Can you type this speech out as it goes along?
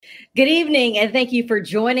Good evening, and thank you for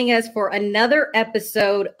joining us for another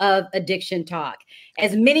episode of Addiction Talk.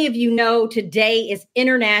 As many of you know, today is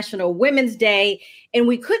International Women's Day, and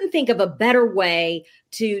we couldn't think of a better way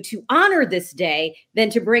to honor this day than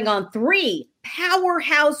to bring on three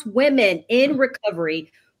powerhouse women in recovery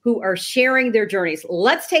who are sharing their journeys.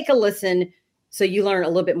 Let's take a listen so you learn a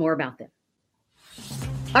little bit more about them.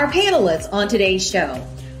 Our panelists on today's show.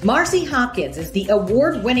 Marcy Hopkins is the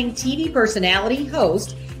award-winning TV personality,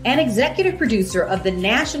 host, and executive producer of the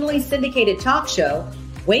nationally syndicated talk show,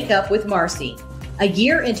 Wake Up with Marcy. A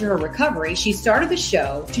year into her recovery, she started the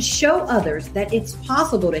show to show others that it's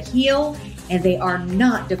possible to heal and they are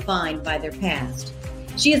not defined by their past.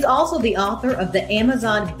 She is also the author of the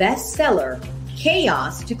Amazon bestseller,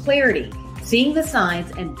 Chaos to Clarity, Seeing the Signs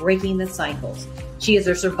and Breaking the Cycles. She is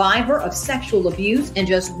a survivor of sexual abuse and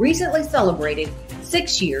just recently celebrated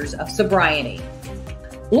 6 years of sobriety.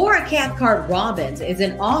 Laura Cathcart Robbins is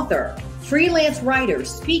an author, freelance writer,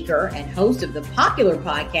 speaker, and host of the popular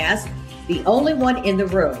podcast, The Only One in the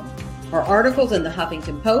Room. Her articles in the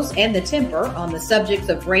Huffington Post and The Temper on the subjects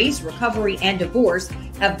of race, recovery, and divorce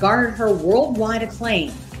have garnered her worldwide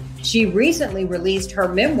acclaim. She recently released her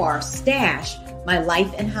memoir, Stash, My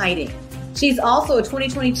Life in Hiding. She's also a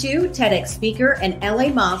 2022 TEDx speaker and LA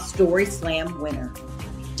Moth Story Slam winner.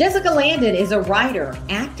 Jessica Landon is a writer,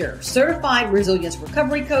 actor, certified resilience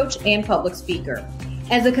recovery coach, and public speaker.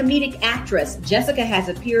 As a comedic actress, Jessica has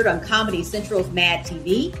appeared on Comedy Central's Mad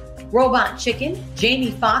TV, Robot Chicken,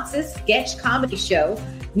 Jamie Foxx's sketch comedy show,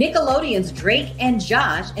 Nickelodeon's Drake and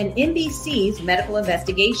Josh, and NBC's Medical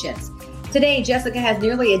Investigations. Today, Jessica has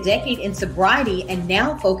nearly a decade in sobriety and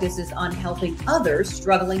now focuses on helping others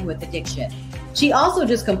struggling with addiction. She also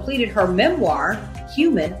just completed her memoir,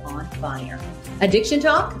 Human on Fire. Addiction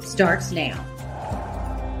Talk starts now.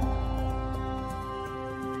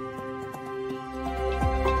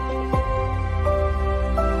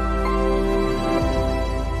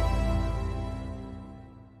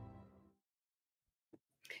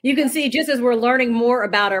 You can see, just as we're learning more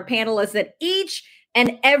about our panelists, that each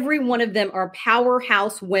and every one of them are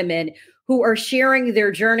powerhouse women who are sharing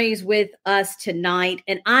their journeys with us tonight.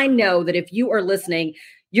 And I know that if you are listening,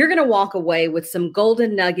 you're going to walk away with some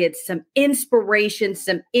golden nuggets, some inspiration,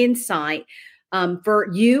 some insight for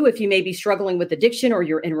you if you may be struggling with addiction or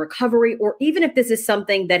you're in recovery, or even if this is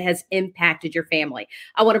something that has impacted your family.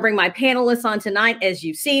 I want to bring my panelists on tonight. As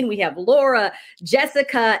you've seen, we have Laura,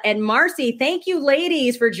 Jessica, and Marcy. Thank you,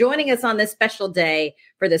 ladies, for joining us on this special day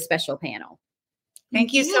for this special panel.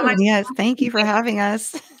 Thank you so much. Yes, thank you for having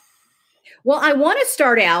us. Well, I want to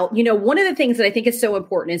start out, one of the things that I think is so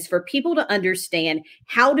important is for people to understand,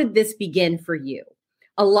 how did this begin for you?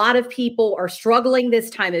 A lot of people are struggling this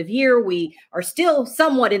time of year. We are still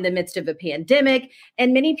somewhat in the midst of a pandemic,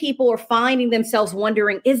 and many people are finding themselves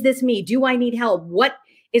wondering, is this me? Do I need help? What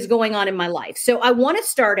is going on in my life? So I want to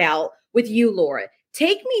start out with you, Laura.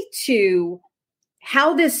 Take me to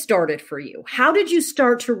how this started for you. How did you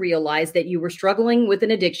start to realize that you were struggling with an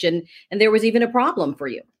addiction and there was even a problem for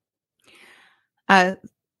you?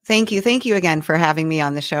 Thank you. Thank you again for having me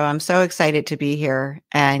on the show. I'm so excited to be here.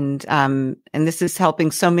 And this is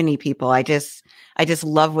helping so many people. I just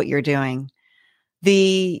love what you're doing.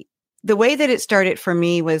 The way that it started for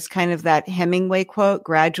me was kind of that Hemingway quote,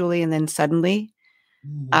 gradually and then suddenly.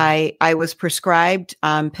 Mm-hmm. I was prescribed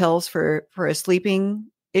pills for a sleeping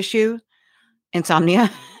issue,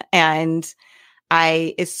 insomnia. And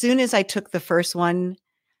as soon as I took the first one,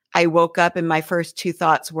 I woke up and my first two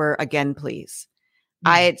thoughts were, again, please.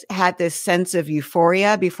 I had this sense of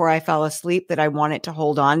euphoria before I fell asleep that I wanted to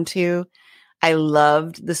hold on to. I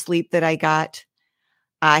loved the sleep that I got.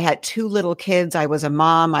 I had two little kids. I was a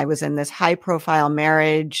mom. I was in this high profile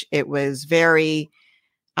marriage. It was very,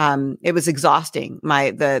 it was exhausting,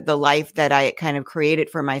 the life that I kind of created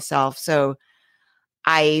for myself. So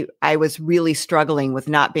I was really struggling with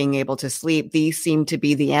not being able to sleep. These seemed to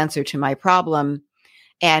be the answer to my problem.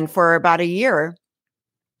 And for about a year,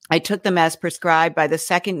 I took them as prescribed. By the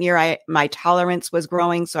second year, my tolerance was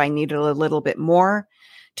growing, so I needed a little bit more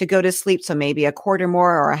to go to sleep. So maybe a quarter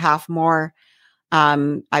more or a half more.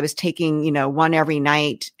 I was taking, one every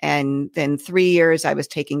night. And then 3 years, I was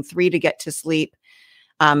taking 3 to get to sleep.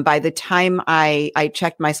 By the time I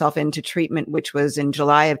checked myself into treatment, which was in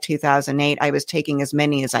July of 2008, I was taking as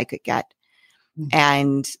many as I could get. Mm-hmm.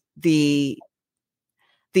 And the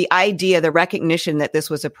idea, the recognition that this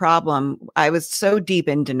was a problem, I was so deep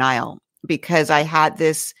in denial because I had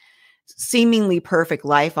this seemingly perfect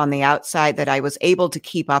life on the outside that I was able to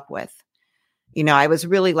keep up with. You know, I was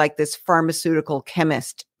really like this pharmaceutical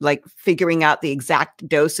chemist, like figuring out the exact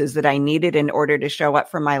doses that I needed in order to show up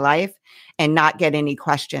for my life and not get any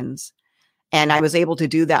questions. And I was able to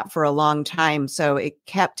do that for a long time. So it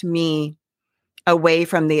kept me away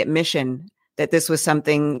from the admission that this was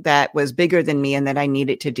something that was bigger than me and that I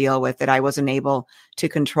needed to deal with, that I wasn't able to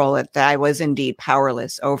control it, that I was indeed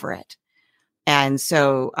powerless over it. And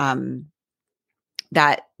so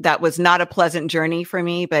that was not a pleasant journey for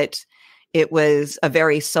me, but it was a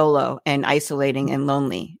very solo and isolating and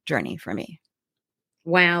lonely journey for me.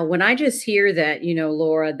 Wow. When I just hear that,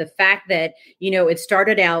 Laura, the fact that, it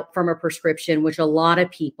started out from a prescription, which a lot of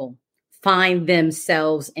people find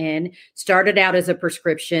themselves in, started out as a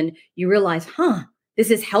prescription, you realize, this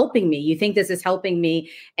is helping me. You think this is helping me.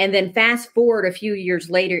 And then fast forward a few years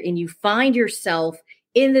later and you find yourself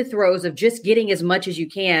in the throes of just getting as much as you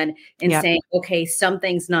can and saying, okay,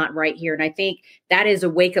 something's not right here. And I think that is a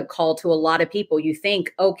wake up call to a lot of people. You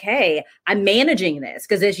think, okay, I'm managing this.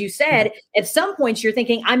 Because as you said, at some points you're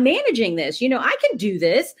thinking, I'm managing this. I can do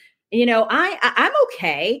this. I'm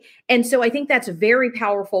okay. And so I think that's very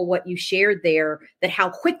powerful what you shared there, that how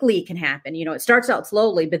quickly it can happen. It starts out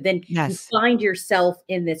slowly, but then you find yourself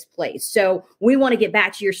in this place. So we want to get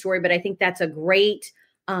back to your story, but I think that's a great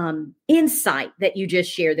insight that you just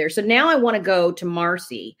shared there. So now I want to go to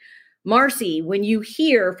Marcy. Marcy, when you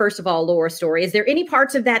hear, first of all, Laura's story, is there any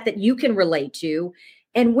parts of that you can relate to?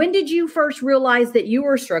 And when did you first realize that you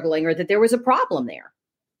were struggling or that there was a problem there?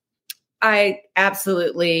 I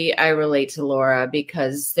relate to Laura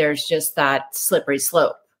because there's just that slippery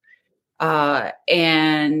slope.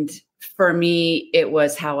 And for me, it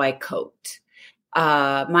was how I coped.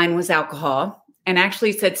 Mine was alcohol. And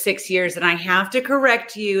actually said 6 years, and I have to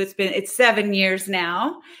correct you. It's 7 years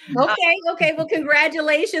now. Okay. Well,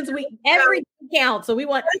 congratulations. Everything counts, so we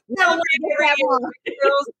want.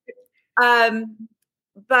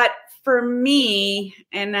 But for me,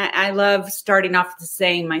 and I love starting off with the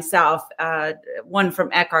saying myself. One from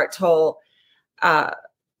Eckhart Tolle.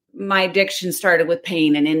 My addiction started with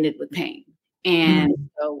pain and ended with pain, and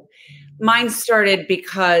so. Mine started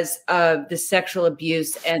because of the sexual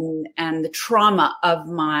abuse and the trauma of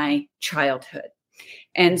my childhood.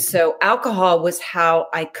 And so alcohol was how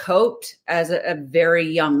I coped as a very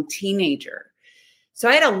young teenager. So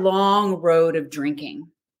I had a long road of drinking.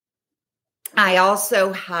 I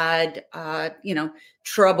also had,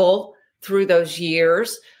 trouble through those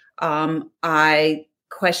years. I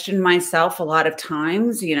questioned myself a lot of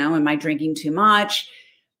times, am I drinking too much?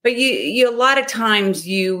 But you a lot of times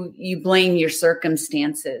you blame your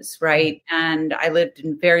circumstances, right? And I lived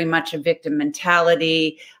in very much a victim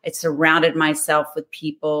mentality. I surrounded myself with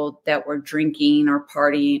people that were drinking or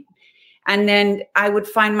partying. And then I would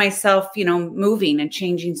find myself, moving and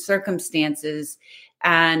changing circumstances.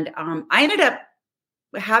 And I ended up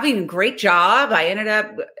having a great job. I ended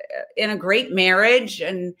up in a great marriage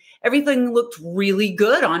and everything looked really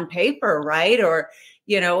good on paper, right? Or,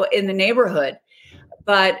 in the neighborhood.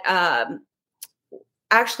 But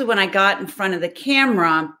actually, when I got in front of the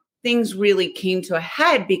camera, things really came to a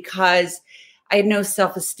head because I had no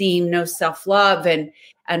self-esteem, no self-love, and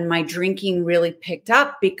my drinking really picked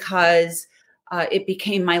up because it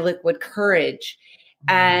became my liquid courage.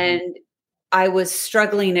 And I was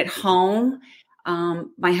struggling at home.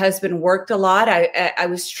 My husband worked a lot. I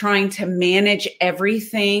was trying to manage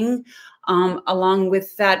everything along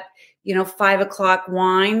with that, 5 o'clock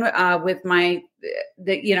wine with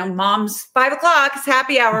mom's 5 o'clock is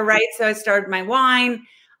happy hour, right? So I started my wine.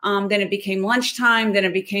 Then it became lunchtime. Then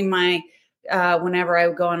it became my, whenever I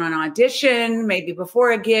would go on an audition, maybe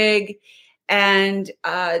before a gig, and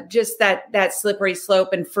just that slippery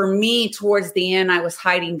slope. And for me, towards the end, I was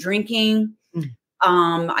hiding drinking.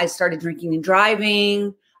 I started drinking and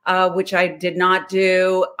driving, which I did not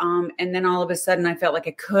do. And then all of a sudden I felt like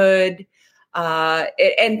I could,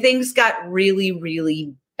 and things got really,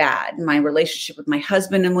 really bad. My relationship with my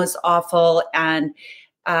husband was awful. And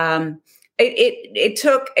it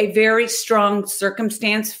took a very strong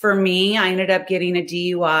circumstance for me. I ended up getting a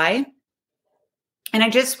DUI. And I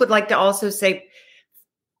just would like to also say,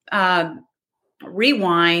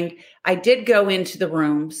 rewind. I did go into the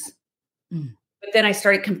rooms, but then I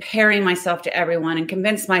started comparing myself to everyone and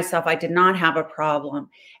convinced myself I did not have a problem.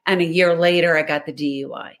 And a year later, I got the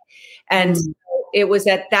DUI. And so it was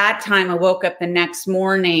at that time I woke up the next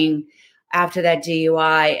morning after that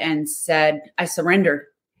DUI and said, I surrendered.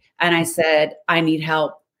 And I said, I need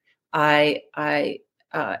help. I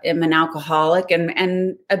am an alcoholic.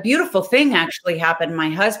 And a beautiful thing actually happened. My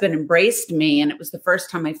husband embraced me. And it was the first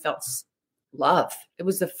time I felt love. It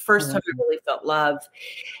was the first time I really felt love.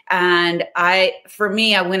 And I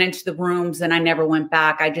went into the rooms and I never went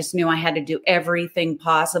back. I just knew I had to do everything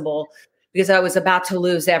possible because I was about to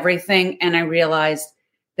lose everything. And I realized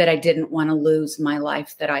that I didn't want to lose my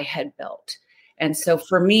life that I had built. And so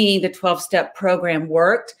for me, the 12-step program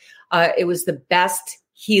worked. It was the best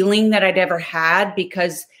healing that I'd ever had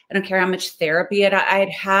because I don't care how much therapy I had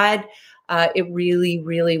had. It really,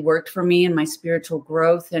 really worked for me and my spiritual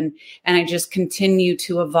growth. And I just continue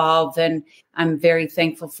to evolve. And I'm very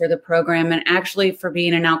thankful for the program and actually for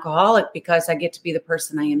being an alcoholic because I get to be the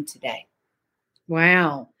person I am today.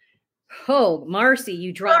 Wow. Oh, Marcy,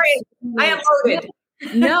 you dropped. Sorry, I am loaded.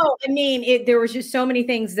 No, I mean, there was just so many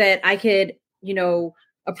things that I could,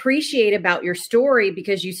 appreciate about your story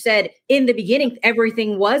because you said in the beginning,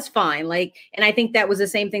 everything was fine. And I think that was the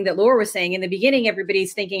same thing that Laura was saying in the beginning,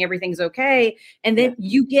 everybody's thinking everything's okay. And then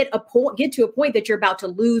you get to a point that you're about to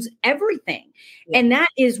lose everything. Yeah. And that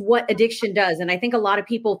is what addiction does. And I think a lot of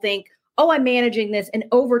people think, oh, I'm managing this. And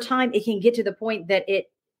over time, it can get to the point that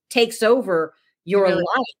it takes over your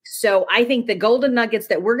life. So I think the golden nuggets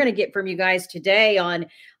that we're going to get from you guys today on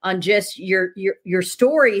just your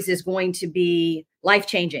stories is going to be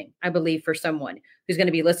life-changing, I believe, for someone who's going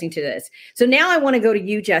to be listening to this. So now I want to go to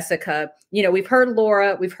you, Jessica. We've heard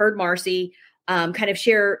Laura, we've heard Marcy kind of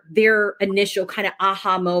share their initial kind of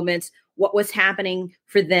aha moments, what was happening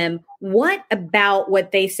for them. What about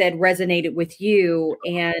what they said resonated with you?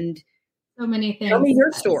 And so many things. Tell me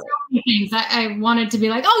your story. So many things. I wanted to be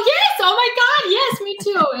like, oh yes, oh my God, yes, me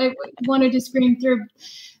too. I wanted to scream through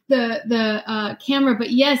the camera,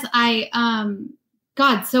 but yes,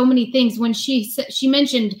 God, so many things. When she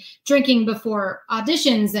mentioned drinking before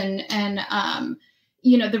auditions and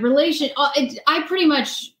the relation, I pretty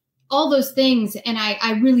much all those things, and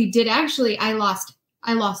I really did actually. I lost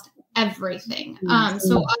everything.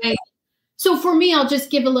 So for me, I'll just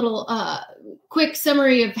give a little quick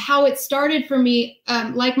summary of how it started for me.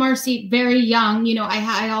 Like Marcy, very young,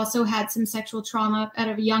 I also had some sexual trauma at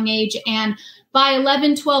a young age. And by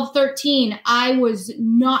 11, 12, 13, I was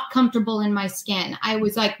not comfortable in my skin. I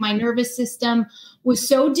was like, my nervous system was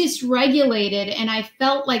so dysregulated. And I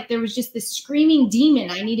felt like there was just this screaming demon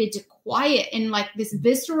I needed to quiet, and like this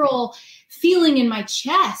visceral feeling in my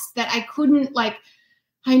chest that I couldn't, like,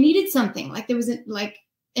 I needed something. Like there was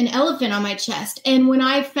an elephant on my chest. And when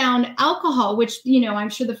I found alcohol, which, I'm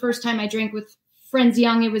sure the first time I drank with friends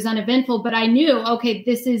young, it was uneventful, but I knew, okay,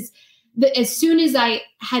 this is as soon as I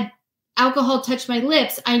had alcohol touch my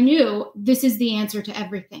lips, I knew this is the answer to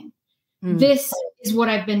everything. This is what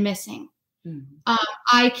I've been missing.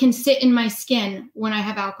 I can sit in my skin when I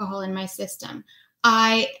have alcohol in my system.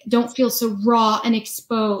 I don't feel so raw and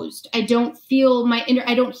exposed. I don't feel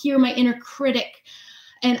I don't hear my inner critic.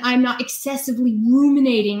 And I'm not excessively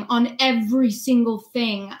ruminating on every single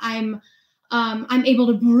thing. I'm able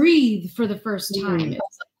to breathe for the first time. It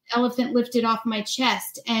was like an elephant lifted off my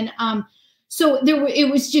chest. And so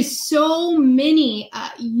it was just so many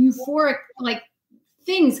euphoric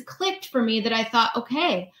things clicked for me that I thought,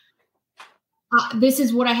 okay, this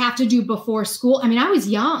is what I have to do before school. I mean, I was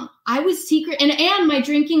young. I was secret, and my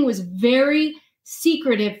drinking was very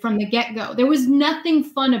secretive from the get-go. There was nothing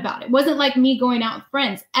fun about it. It wasn't like me going out with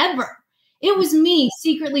friends ever. It was me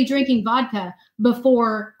secretly drinking vodka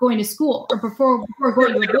before going to school or before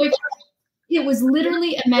going to a boyfriend. It was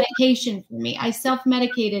literally a medication for me. I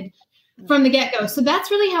self-medicated from the get-go. So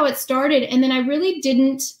that's really how it started. And then I really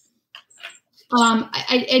didn't,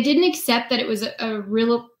 I didn't accept that it was a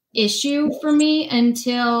real issue for me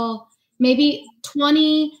until maybe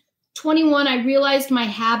 2021, I realized my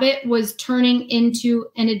habit was turning into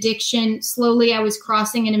an addiction. Slowly, I was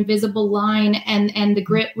crossing an invisible line, and the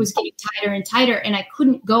grip was getting tighter and tighter, and I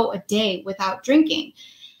couldn't go a day without drinking.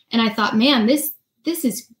 And I thought, man, this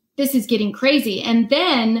is getting crazy. And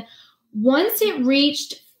then once it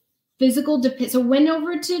reached physical, so went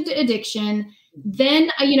over to addiction. Then,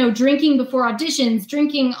 drinking before auditions,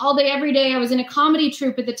 drinking all day, every day. I was in a comedy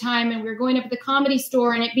troupe at the time, and we were going up at the Comedy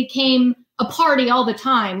Store, and it became a party all the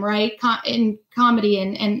time, right? In comedy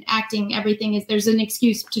and acting, there's an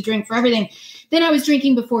excuse to drink for everything. Then I was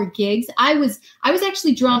drinking before gigs. I was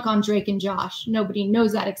actually drunk on Drake and Josh. Nobody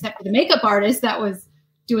knows that except for the makeup artist that was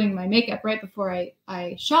doing my makeup right before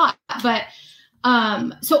I shot. But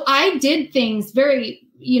so I did things very,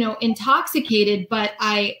 intoxicated, but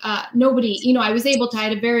I was able to, I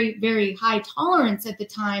had a very, very high tolerance at the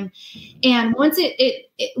time. And once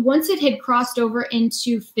it had crossed over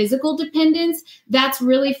into physical dependence, that's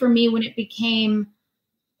really for me when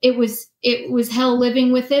it was hell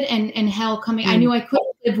living with it and hell coming. I knew I couldn't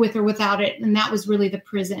live with or without it. And that was really the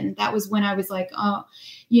prison. That was when I was like, oh,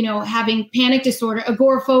 having panic disorder,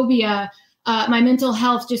 agoraphobia, my mental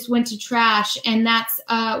health just went to trash. And that's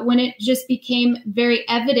when it just became very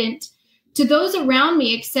evident to those around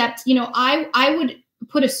me, except, I would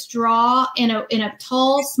put a straw in a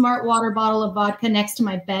tall, Smart water bottle of vodka next to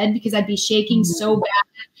my bed because I'd be shaking so bad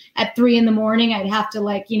at 3 a.m. I'd have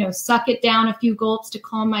to suck it down a few gulps to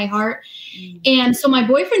calm my heart. And so my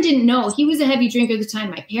boyfriend didn't know. He was a heavy drinker at the time.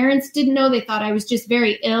 My parents didn't know. They thought I was just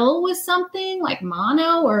very ill with something like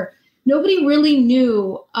mono, or nobody really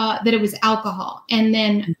knew that it was alcohol. And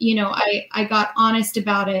then, I got honest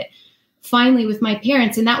about it finally with my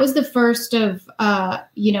parents. And that was the first of,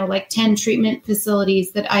 10 treatment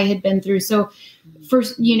facilities that I had been through. So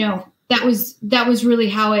first, that was really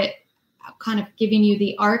how it kind of giving you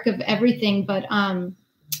the arc of everything, but kind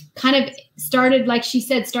of started, like she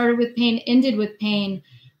said, started with pain, ended with pain,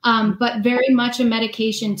 but very much a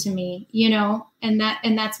medication to me, and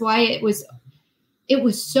that's why it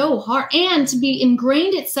was so hard. And to be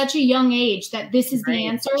ingrained at such a young age that this is the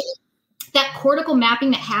answer, that cortical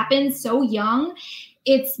mapping that happens so young,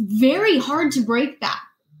 it's very hard to break that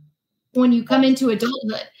when you come into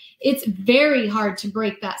adulthood. It's very hard to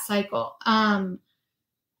break that cycle.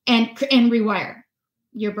 And rewire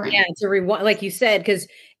your brain. Yeah, to rewind, like you said, because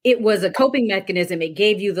it was a coping mechanism. It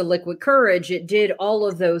gave you the liquid courage. It did all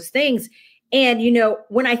of those things. And,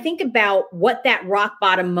 when I think about what that rock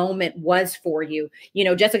bottom moment was for you,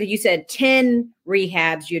 Jessica, you said 10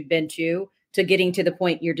 rehabs you'd been to getting to the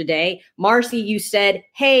point you're today. Marcy, you said,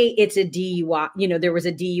 hey, it's a DUI. There was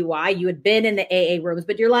a DUI. You had been in the AA rooms,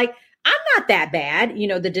 but you're like, I'm not that bad,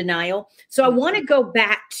 the denial. So I want to go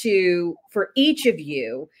back to, for each of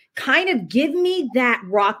you, kind of give me that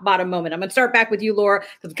rock bottom moment. I'm going to start back with you, Laura,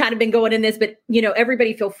 because I've kind of been going in this, but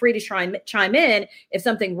everybody feel free to chime in if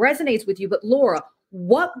something resonates with you. But Laura,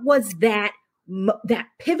 what was that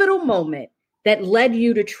pivotal moment that led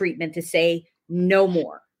you to treatment to say no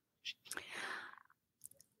more?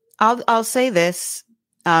 I'll say this.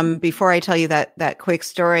 Before I tell you that quick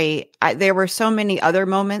story, there were so many other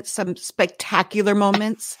moments, some spectacular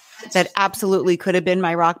moments that absolutely could have been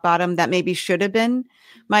my rock bottom, that maybe should have been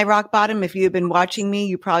my rock bottom. If you had been watching me,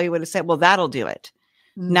 you probably would have said, well, that'll do it.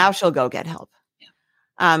 Now she'll go get help.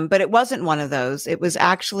 Yeah. But it wasn't one of those. It was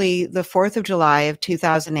actually the 4th of July of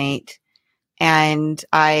 2008. And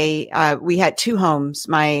we had 2 homes,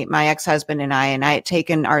 my ex-husband and I had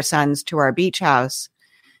taken our sons to our beach house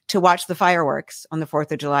to watch the fireworks on the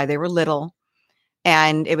 4th of July. They were little,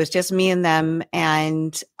 and it was just me and them.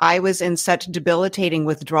 And I was in such debilitating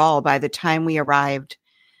withdrawal by the time we arrived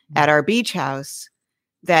at our beach house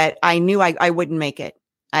that I knew I wouldn't make it.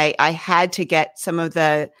 I had to get some of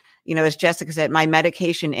the, as Jessica said, my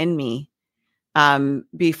medication in me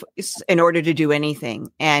in order to do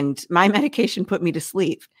anything. And my medication put me to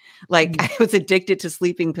sleep. Like, I was addicted to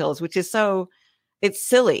sleeping pills, which is it's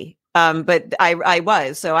silly. But I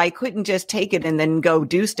was, so I couldn't just take it and then go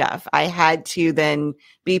do stuff. I had to then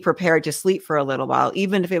be prepared to sleep for a little while,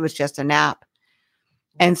 even if it was just a nap.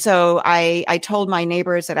 And so I told my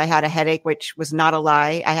neighbors that I had a headache, which was not a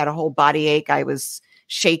lie. I had a whole body ache. I was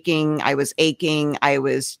shaking. I was aching. I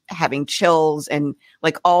was having chills and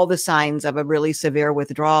like all the signs of a really severe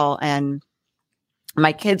withdrawal. And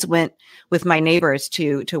my kids went with my neighbors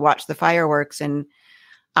to watch the fireworks. And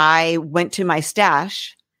I went to my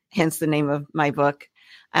stash, hence the name of my book,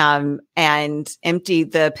 and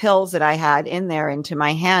emptied the pills that I had in there into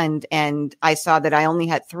my hand. And I saw that I only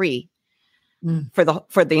had 3 for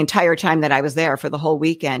the entire time that I was there, for the whole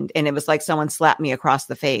weekend. And it was like someone slapped me across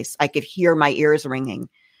the face. I could hear my ears ringing.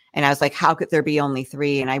 And I was like, how could there be only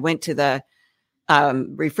 3? And I went to the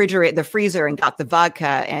the freezer, and got the vodka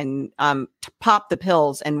and popped the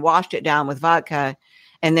pills and washed it down with vodka.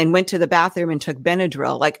 And then went to the bathroom and took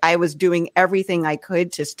Benadryl. Like, I was doing everything I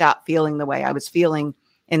could to stop feeling the way I was feeling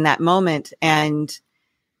in that moment. And,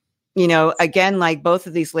 again, like both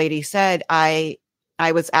of these ladies said, I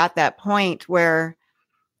was at that point where,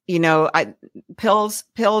 pills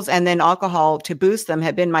and then alcohol to boost them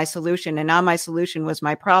had been my solution. And now my solution was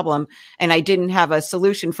my problem. And I didn't have a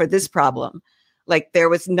solution for this problem. Like, there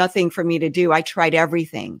was nothing for me to do. I tried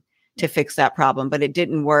everything to fix that problem, but it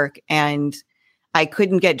didn't work. And I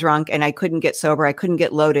couldn't get drunk, and I couldn't get sober. I couldn't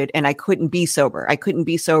get loaded, and I couldn't be sober. I couldn't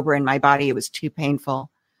be sober in my body. It was too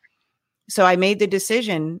painful. So I made the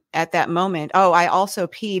decision at that moment. Oh, I also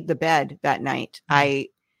peed the bed that night.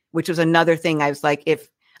 Which was another thing. I was like, if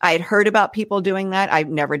I had heard about people doing that, I've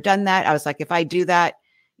never done that. I was like, if I do that,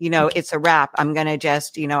 it's a wrap. I'm going to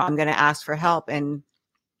just, I'm going to ask for help. And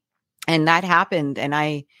that happened. And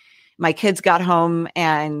my kids got home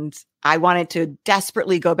and I wanted to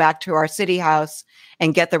desperately go back to our city house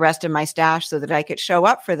and get the rest of my stash so that I could show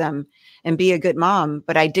up for them and be a good mom.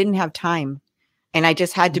 But I didn't have time. And I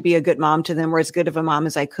just had to be a good mom to them, or as good of a mom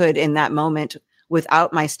as I could in that moment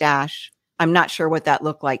without my stash. I'm not sure what that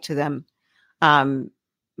looked like to them.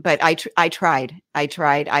 But I tried.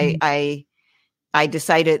 I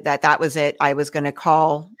decided that was it. I was going to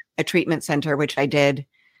call a treatment center, which I did.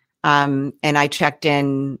 And I checked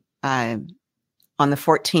in on the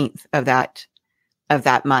 14th of that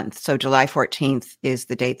month. So July 14th is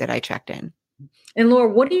the date that I checked in. And Laura,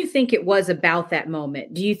 what do you think it was about that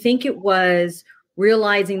moment? Do you think it was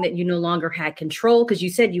realizing that you no longer had control? Because you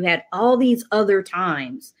said you had all these other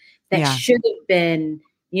times that should have been,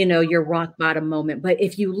 your rock bottom moment. But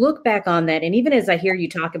if you look back on that, and even as I hear you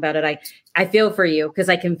talk about it, I feel for you, because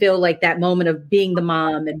I can feel like that moment of being the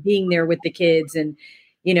mom and being there with the kids and,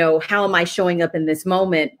 how am I showing up in this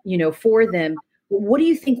moment, for them? What do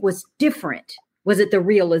you think was different? Was it the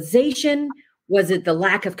realization? Was it the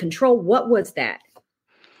lack of control? What was that?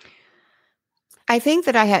 I think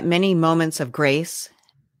that I had many moments of grace.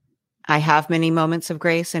 I have many moments of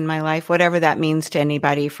grace in my life, whatever that means to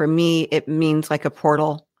anybody. For me, it means like a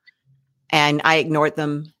portal. And I ignored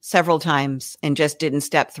them several times and just didn't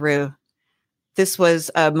step through. This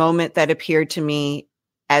was a moment that appeared to me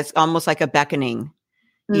as almost like a beckoning.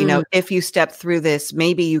 If you step through this,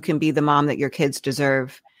 maybe you can be the mom that your kids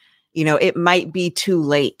deserve. It might be too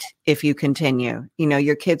late if you continue.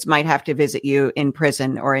 Your kids might have to visit you in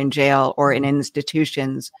prison or in jail or in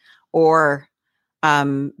institutions or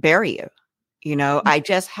bury you.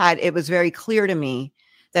 It was very clear to me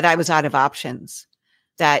that I was out of options,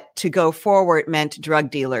 that to go forward meant drug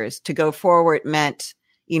dealers, to go forward meant,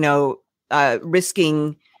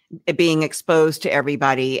 risking being exposed to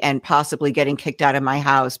everybody and possibly getting kicked out of my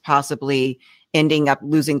house, possibly ending up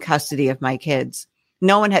losing custody of my kids.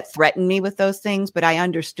 No one had threatened me with those things, but I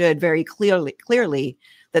understood very clearly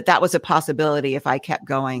that was a possibility if I kept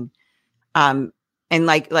going. And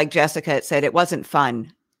like Jessica said, it wasn't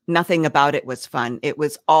fun. Nothing about it was fun. It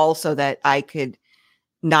was all so that I could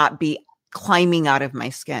not be climbing out of my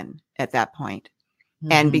skin at that point.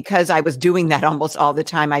 Mm-hmm. And because I was doing that almost all the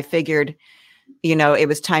time, I figured, it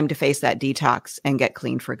was time to face that detox and get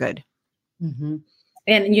clean for good. Mm-hmm.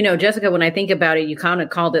 And, Jessica, when I think about it, you kind of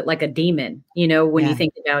called it like a demon, when you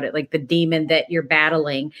think about it, like the demon that you're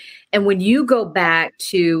battling. And when you go back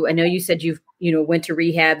to, I know you said you've, went to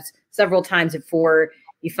rehabs several times before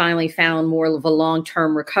you finally found more of a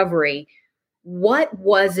long-term recovery. What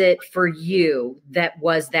was it for you that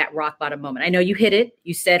was that rock bottom moment? I know you hit it.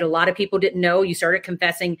 You said a lot of people didn't know. You started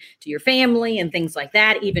confessing to your family and things like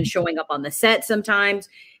that, even showing up on the set sometimes,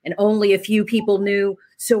 and only a few people knew.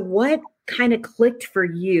 So what kind of clicked for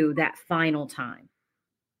you that final time?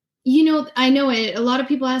 I know it. A lot of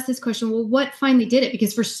people ask this question, well, what finally did it?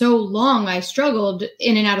 Because for so long I struggled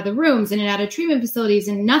in and out of the rooms, in and out of treatment facilities,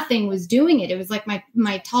 and nothing was doing it. It was like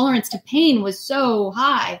my tolerance to pain was so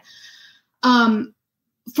high.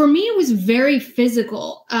 For me, it was very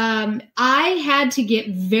physical. I had to get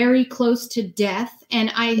very close to death.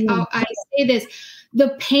 And I say this,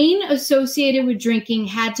 the pain associated with drinking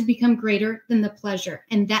had to become greater than the pleasure.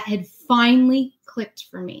 And that had finally clicked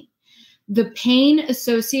for me. The pain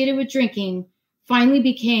associated with drinking finally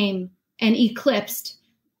became and eclipsed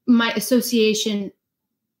my association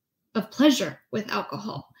of pleasure with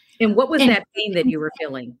alcohol. And what was that pain that you were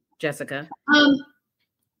feeling, Jessica?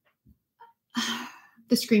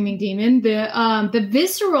 The screaming demon, the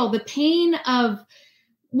visceral, the pain of,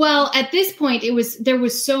 well, at this point, there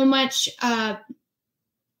was so much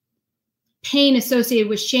pain associated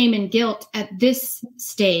with shame and guilt at this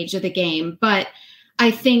stage of the game. But I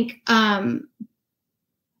think, was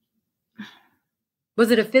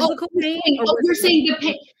it a physical pain? You're saying the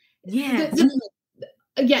pain. Yeah.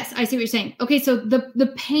 Yes, I see what you're saying. Okay. So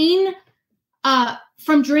the pain,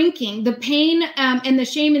 from drinking, the pain and the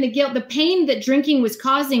shame and the guilt, the pain that drinking was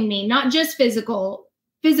causing me, not just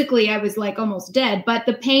physically, I was like almost dead, but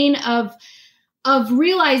the pain of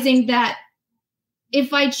realizing that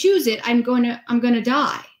if I choose it, I'm going to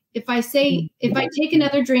die. If I take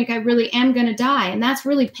another drink, I really am going to die. And that's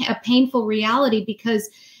really a painful reality, because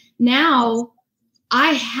now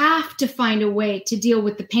I have to find a way to deal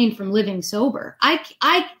with the pain from living sober.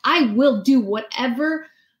 I will do whatever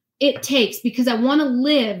it takes, because I want to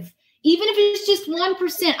live, even if it's just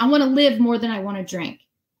 1%, I want to live more than I want to drink.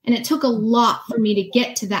 And it took a lot for me to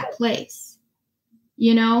get to that place,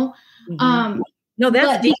 Mm-hmm. No,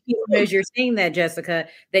 that's deep, as you're saying that, Jessica,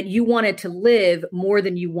 that you wanted to live more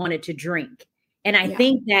than you wanted to drink. And I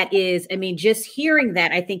think that is, just hearing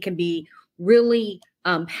that, I think can be really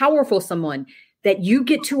powerful someone, that you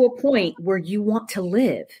get to a point where you want to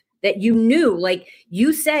live, that you knew, like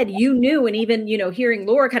you said, you knew, and even, hearing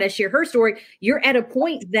Laura kind of share her story, you're at a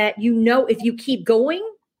point that, if you keep going,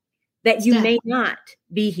 that you may not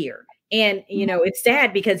be here. And, it's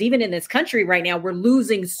sad because even in this country right now, we're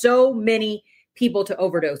losing so many people to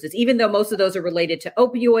overdoses, even though most of those are related to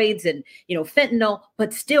opioids and, fentanyl,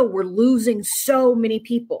 but still we're losing so many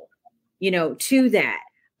people, to that.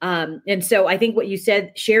 And so I think what you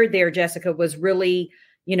shared there, Jessica, was really,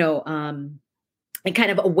 and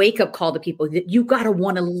kind of a wake-up call to people that you got to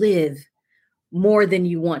want to live more than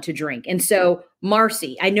you want to drink. And so,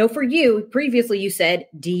 Marcy, I know for you, previously you said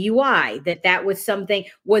DUI, that was something.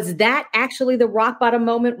 Was that actually the rock bottom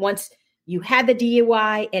moment once you had the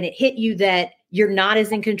DUI and it hit you that you're not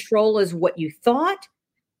as in control as what you thought?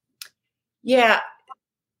 Yeah.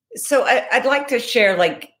 So I'd like to share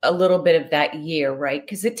like a little bit of that year, right?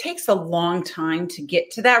 Because it takes a long time to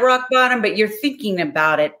get to that rock bottom, but you're thinking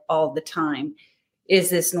about it all the time. Is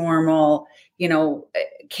this normal?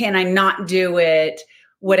 Can I not do it?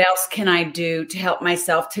 What else can I do to help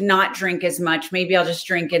myself to not drink as much? Maybe I'll just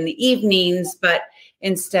drink in the evenings, but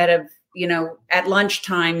instead of, at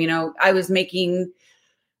lunchtime, I was making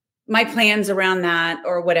my plans around that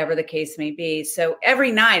or whatever the case may be. So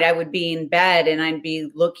every night I would be in bed and I'd be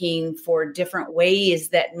looking for different ways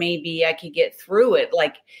that maybe I could get through it,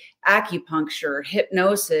 like acupuncture,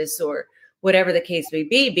 hypnosis, or whatever the case may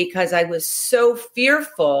be, because I was so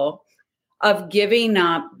fearful of giving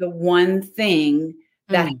up the one thing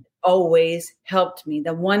that had always helped me,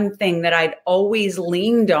 the one thing that I'd always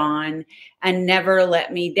leaned on and never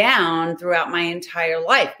let me down throughout my entire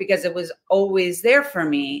life, because it was always there for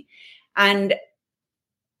me. And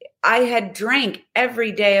I had drank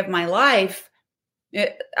every day of my life,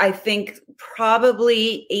 I think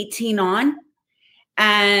probably 18 on.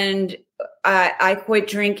 And I quit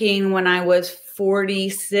drinking when I was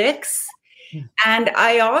 46. And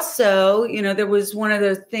I also, there was one of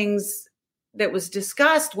those things that was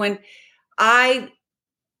discussed when I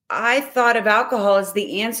thought of alcohol as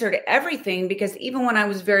the answer to everything, because even when I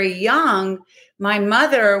was very young, my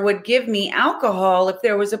mother would give me alcohol if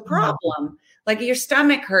there was a problem. Like, your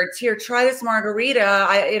stomach hurts, here, try this margarita.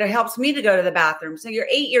 It helps me to go to the bathroom. So you're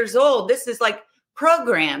 8 years old. This is like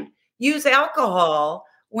programmed. Use alcohol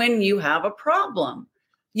when you have a problem.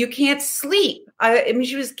 You can't sleep. I mean,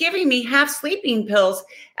 she was giving me half sleeping pills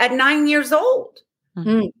at 9 years old.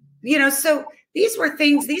 So these were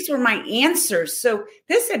things, these were my answers. So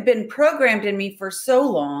this had been programmed in me for so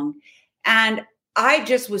long. And I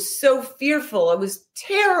just was so fearful. I was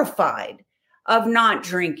terrified of not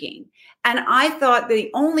drinking. And I thought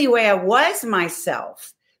the only way I was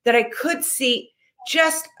myself, that I could see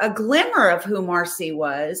just a glimmer of who Marcy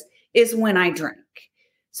was, is when I drank.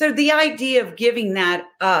 So the idea of giving that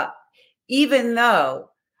up, even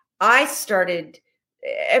though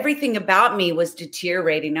everything about me was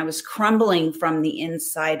deteriorating. I was crumbling from the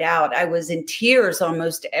inside out. I was in tears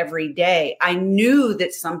almost every day. I knew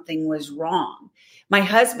that something was wrong. My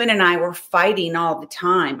husband and I were fighting all the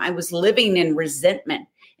time. I was living in resentment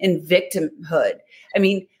and victimhood. I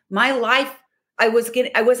mean, my life, I wasn't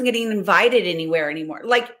getting invited anywhere anymore.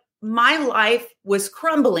 Like, my life was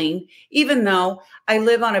crumbling, even though I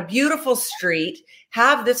live on a beautiful street,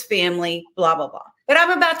 have this family, blah, blah, blah. But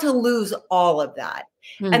I'm about to lose all of that.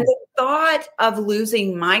 And the thought of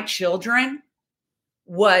losing my children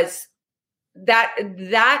was that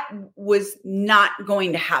was not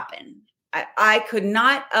going to happen. I could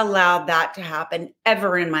not allow that to happen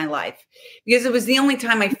ever in my life, because it was the only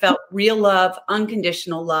time I felt real love,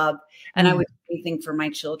 unconditional love, and I would do anything for my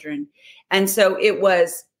children. And so it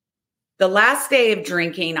was the last day of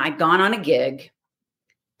drinking. I'd gone on a gig,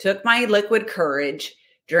 took my liquid courage,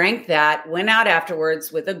 drank that, went out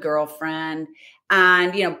afterwards with a girlfriend,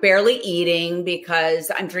 and, barely eating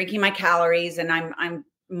because I'm drinking my calories and I'm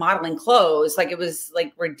modeling clothes. Like, it was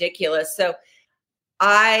like ridiculous. So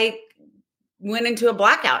I went into a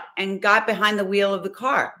blackout and got behind the wheel of the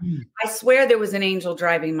car. I swear there was an angel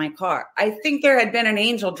driving my car. I think there had been an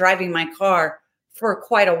angel driving my car for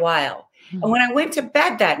quite a while. And when I went to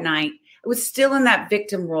bed that night, I was still in that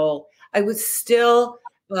victim role. I was still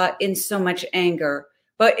in so much anger.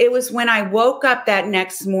 But it was when I woke up that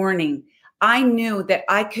next morning, I knew that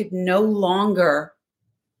I could no longer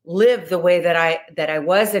live the way that I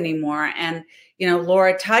was anymore. And,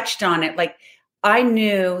 Laura touched on it. Like, I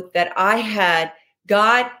knew that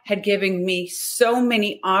God had given me so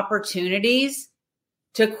many opportunities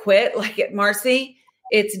to quit. Like, at Marcy,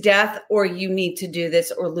 it's death, or you need to do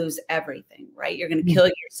this or lose everything, right? You're going to kill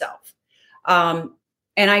yourself. And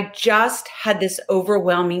I just had this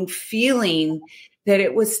overwhelming feeling that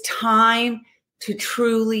it was time to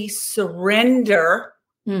truly surrender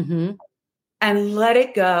Mm-hmm. and let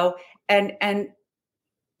it go and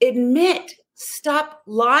admit, stop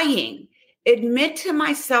lying, admit to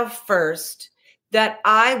myself first that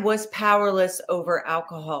I was powerless over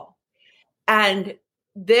alcohol, and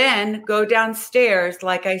then go downstairs,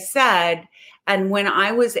 like I said. And when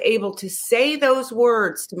I was able to say those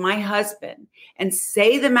words to my husband and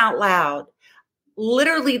say them out loud,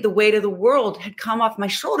 literally the weight of the world had come off my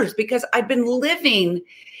shoulders, because I'd been living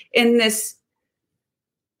in this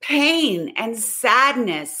pain and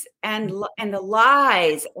sadness and the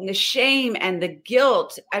lies and the shame and the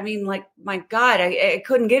guilt. I mean, like, my God, I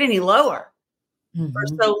couldn't get any lower for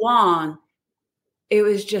so long. It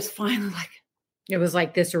was just finally like, it was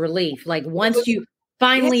like this relief. Like once you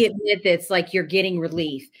finally admit that, it's like you're getting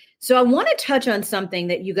relief. So I want to touch on something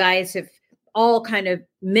that you guys have all kind of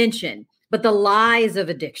mentioned, but the lies of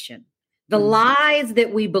addiction, the lies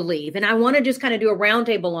that we believe. And I want to just kind of do a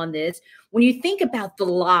roundtable on this. When you think about the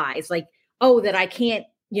lies, like, oh, that I can't,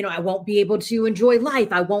 I won't be able to enjoy life.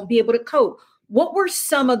 I won't be able to cope. What were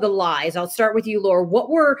some of the lies? I'll start with you,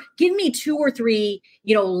 Laura. Give me 2 or 3,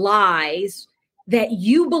 lies that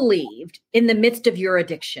you believed in the midst of your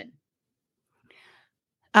addiction.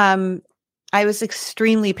 I was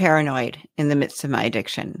extremely paranoid in the midst of my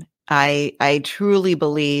addiction. I truly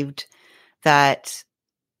believed that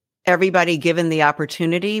everybody given the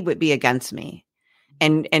opportunity would be against me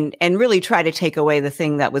and really try to take away the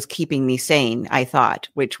thing that was keeping me sane, I thought,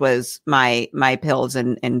 which was my pills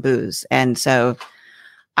and booze. And so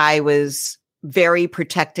I was very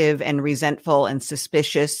protective and resentful and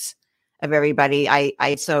suspicious of everybody.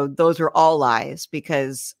 So those were all lies,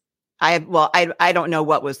 because I don't know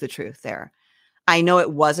what was the truth there. I know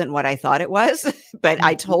it wasn't what I thought it was, but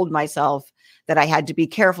I told myself that I had to be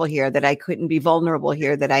careful here, that I couldn't be vulnerable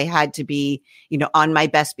here, that I had to be, on my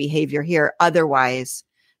best behavior here. Otherwise,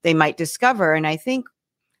 they might discover. And I think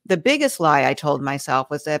the biggest lie I told myself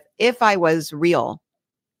was that if I was real,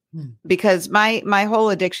 because my whole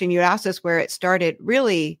addiction, you asked us where it started,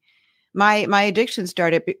 really, my addiction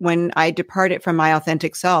started when I departed from my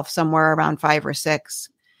authentic self somewhere around 5 or 6.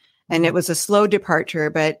 And it was a slow departure,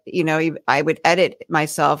 but, I would edit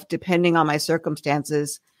myself depending on my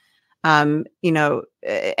circumstances. And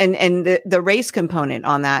the race component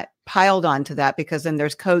on that piled onto that, because then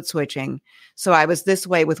there's code switching. So I was this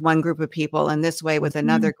way with one group of people and this way with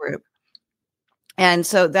another group. And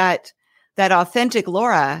so that authentic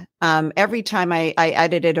Laura, every time I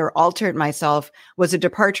edited or altered myself, was a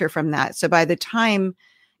departure from that. So by the time,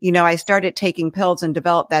 I started taking pills and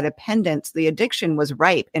developed that dependence, the addiction was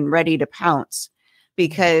ripe and ready to pounce,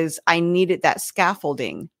 because I needed that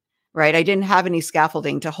scaffolding, right? I didn't have any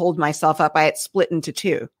scaffolding to hold myself up. I had split into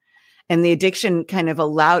 2. And the addiction kind of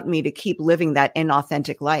allowed me to keep living that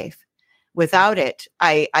inauthentic life. Without it,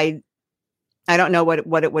 I don't know what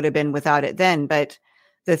it would have been without it then, but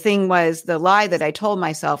the thing was, the lie that I told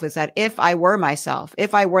myself is that if I were myself,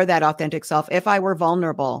 if I were that authentic self, if I were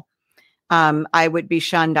vulnerable, I would be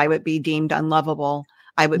shunned. I would be deemed unlovable.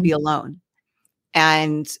 I would be alone.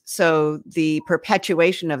 And so the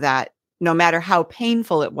perpetuation of that, no matter how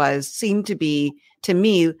painful it was, seemed to be, to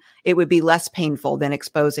me, it would be less painful than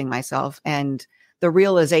exposing myself. And the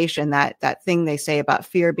realization that that thing they say about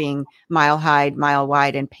fear being mile high, mile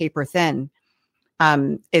wide, and paper thin,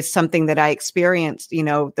 is something that I experienced,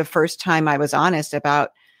 the first time I was honest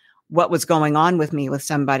about what was going on with me with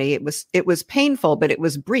somebody. It was painful, but it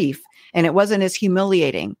was brief, and it wasn't as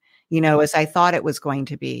humiliating, as I thought it was going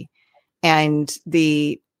to be. And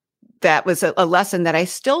that was a lesson that I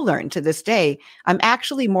still learn to this day. I'm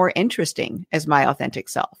actually more interesting as my authentic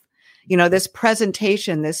self. This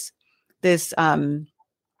presentation, this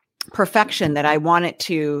perfection that I wanted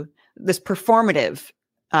to, this performative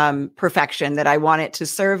perfection that I wanted to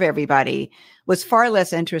serve everybody, was far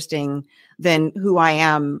less interesting than who I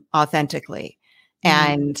am authentically.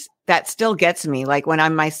 And that still gets me. Like when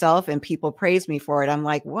I'm myself and people praise me for it, I'm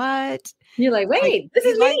like, what? You're like, wait, this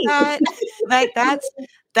is like me. That? Like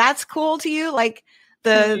that's cool to you? Like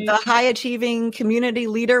the high achieving community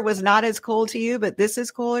leader was not as cool to you, but this is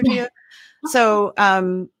cooler to you. So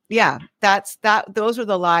those were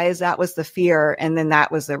the lies. That was the fear. And then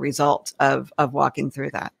that was the result of walking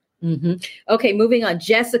through that. Mm-hmm. Okay, moving on.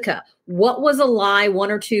 Jessica, what was a lie,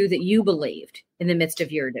 1 or 2, that you believed in the midst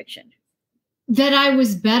of your addiction? That I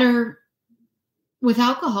was better with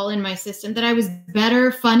alcohol in my system, that I was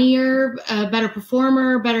better, funnier, better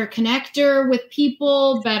performer, better connector with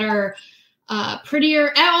people, better,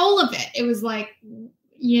 prettier, all of it. It was like,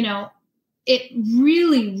 it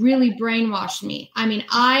really, really brainwashed me. I mean,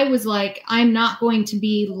 I was like, I'm not going to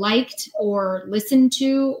be liked or listened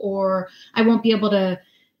to, or I won't be able to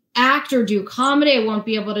act or do comedy. I won't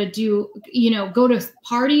be able to do, go to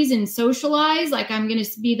parties and socialize. Like, I'm going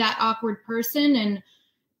to be that awkward person.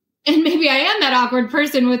 And maybe I am that awkward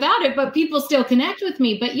person without it, but people still connect with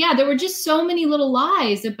me. But yeah, there were just so many little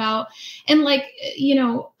lies about, and like,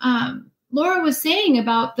 Laura was saying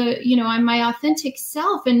about I'm my authentic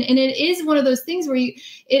self. And it is one of those things where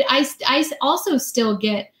I also still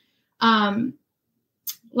get,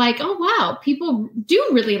 like, oh, wow, people do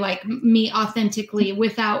really like me authentically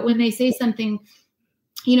when they say something,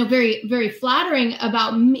 very, very flattering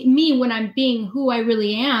about me when I'm being who I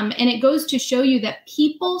really am. And it goes to show you that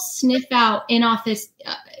people sniff out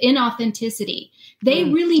inauthenticity. They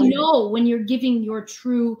really know when you're giving your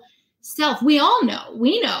true self. We all know.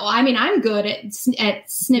 We know. I mean, I'm good at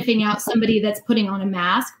sniffing out somebody that's putting on a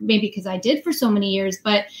mask, maybe because I did for so many years,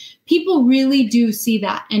 but people really do see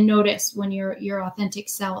that and notice when you're your authentic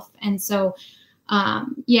self. And so, I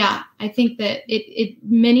think that it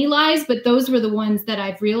many lies, but those were the ones that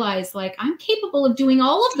I've realized, like, I'm capable of doing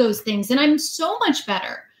all of those things. And I'm so much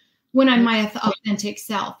better when I'm my authentic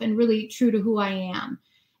self and really true to who I am.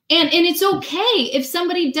 And it's okay if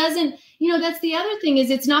somebody doesn't, that's the other thing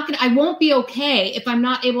is I won't be okay if I'm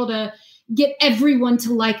not able to get everyone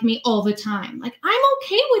to like me all the time. Like, I'm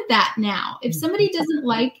okay with that now. If somebody doesn't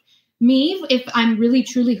like me, if I'm really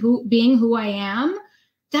truly being who I am,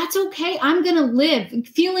 that's okay. I'm going to live.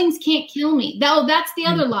 Feelings can't kill me. That's the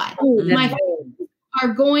other lie. My feelings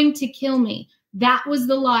are going to kill me. That was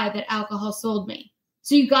the lie that alcohol sold me.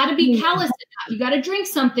 So you got to be callous enough. You got to drink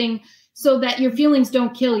something so that your feelings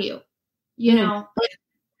don't kill you, Yeah.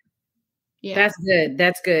 That's good.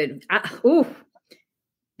 That's good.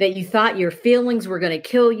 That you thought your feelings were going to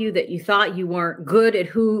kill you, that you thought you weren't good at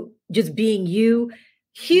just being you.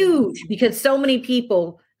 Huge, because so many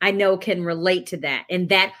people I know can relate to that. And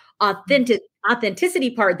that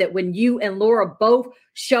authenticity part, that when you and Laura both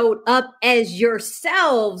showed up as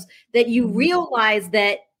yourselves, that you realized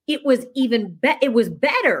that it was it was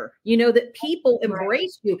better, that people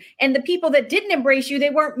embraced you, and the people that didn't embrace you, they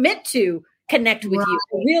weren't meant to connect with you.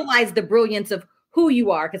 Realize the brilliance of who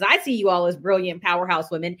you are, because I see you all as brilliant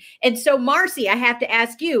powerhouse women. And so, Marcy, I have to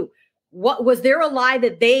ask you, what was there a lie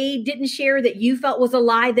that they didn't share that you felt was a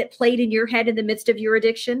lie that played in your head in the midst of your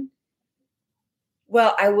addiction?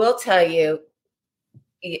 Well, I will tell you,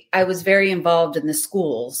 I was very involved in the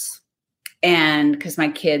schools, and because my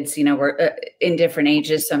kids, were in different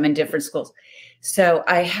ages, so I'm in different schools. So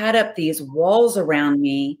I had up these walls around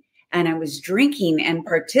me, and I was drinking and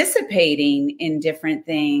participating in different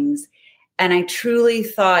things. And I truly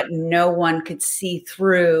thought no one could see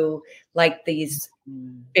through, like, these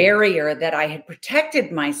barrier that I had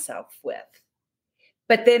protected myself with.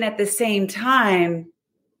 But then at the same time,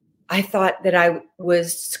 I thought that I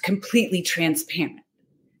was completely transparent,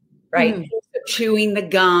 right? Chewing the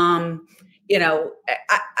gum,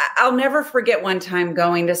 I'll never forget one time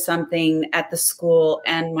going to something at the school,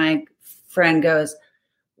 and my friend goes,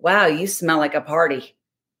 "Wow, you smell like a party."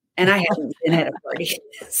 And I haven't been at a party.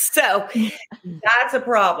 So that's a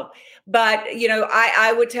problem. But,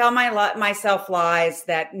 I would tell myself lies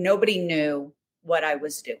that nobody knew what I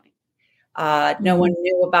was doing. No one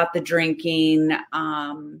knew about the drinking.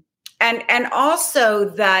 And also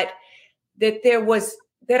that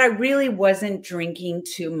I really wasn't drinking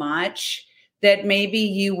too much, that maybe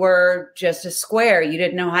you were just a square. You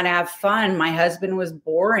didn't know how to have fun. My husband was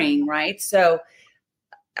boring, right? So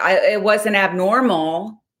it wasn't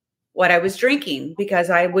abnormal what I was drinking, because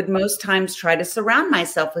I would most times try to surround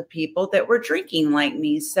myself with people that were drinking like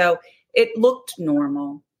me. So it looked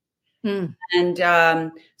normal. And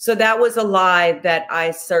so that was a lie that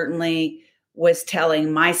I certainly was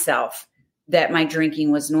telling myself, that my drinking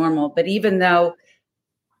was normal. But even though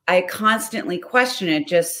I constantly question it,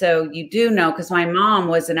 just so you do know, because my mom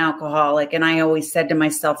was an alcoholic, and I always said to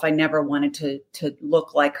myself, I never wanted to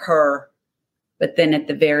look like her. But then at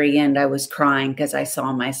the very end, I was crying because I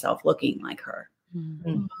saw myself looking like her.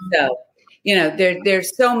 So,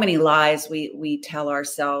 there's so many lies we tell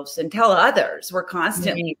ourselves and tell others. We're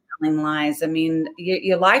constantly telling lies. I mean,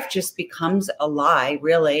 your life just becomes a lie,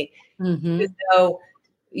 really. So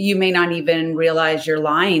you may not even realize you're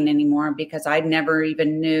lying anymore, because I never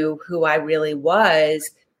even knew who I really was.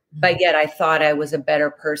 But yet I thought I was a better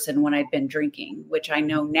person when I'd been drinking, which I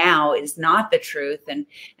know now is not the truth.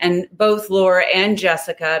 And both Laura and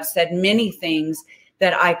Jessica have said many things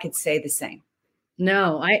that I could say the same.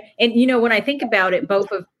 No, when I think about it,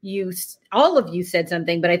 both of you, all of you said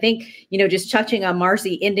something, but I think, just touching on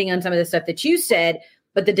Marcy, ending on some of the stuff that you said,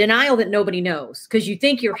 but the denial that nobody knows because you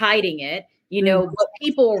think you're hiding it, but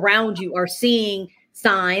people around you are seeing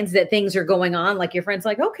signs that things are going on. Like your friend's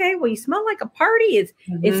like, okay, well, you smell like a party. It's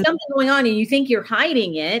something going on, and you think you're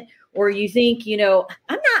hiding it, or you think,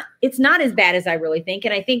 it's not as bad as I really think.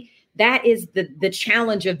 And I think that is the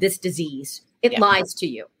challenge of this disease. It lies to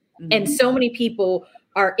you. And so many people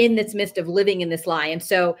are in this midst of living in this lie. And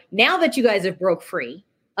so now that you guys have broke free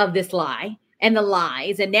of this lie and the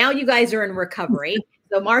lies, and now you guys are in recovery.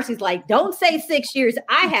 So Marcy's like, don't say 6 years.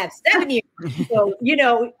 I have 7 years. So,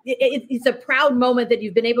 it's a proud moment that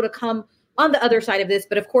you've been able to come on the other side of this.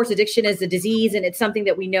 But of course, addiction is a disease, and it's something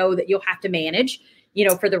that we know that you'll have to manage,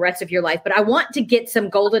 for the rest of your life. But I want to get some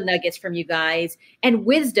golden nuggets from you guys and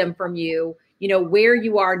wisdom from you, where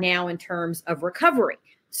you are now in terms of recovery.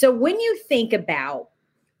 So when you think about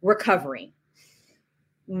recovery,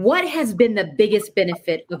 what has been the biggest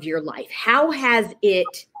benefit of your life? How has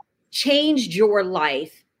it changed your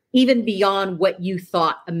life even beyond what you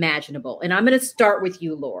thought imaginable? And I'm going to start with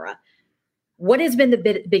you, Laura. What has been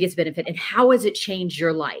the biggest benefit, and how has it changed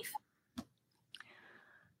your life?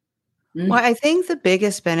 Well, I think the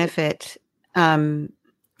biggest benefit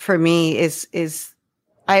for me is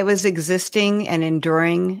I was existing and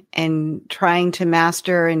enduring and trying to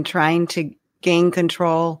master and trying to gain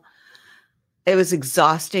control. It was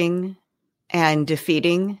exhausting and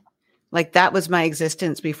defeating. Like that was my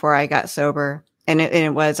existence before I got sober. And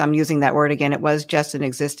it was, I'm using that word again, it was just an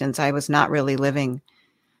existence. I was not really living.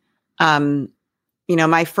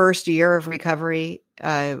 My first year of recovery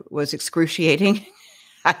was excruciating.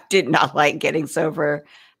 I did not like getting sober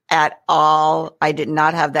at all. I did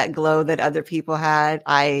not have that glow that other people had.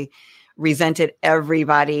 I resented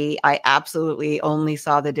everybody. I absolutely only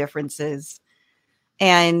saw the differences.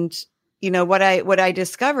 And, what I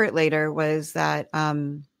discovered later was that,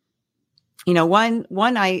 one,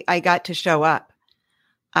 I got to show up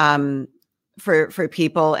for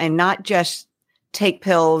people and not just take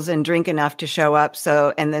pills and drink enough to show up.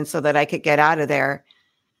 So that I could get out of there.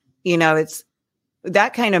 It's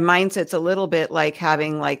that kind of mindset's a little bit like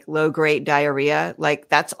having like low grade diarrhea. Like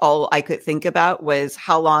that's all I could think about was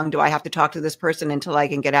how long do I have to talk to this person until I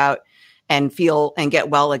can get out and feel and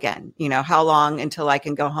get well again? How long until I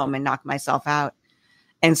can go home and knock myself out?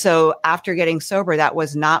 And so after getting sober, that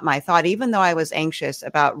was not my thought, even though I was anxious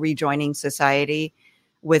about rejoining society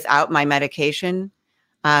without my medication.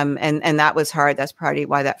 And that was hard. That's probably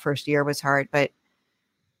why that first year was hard. But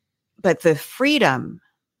the freedom,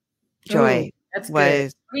 Joy,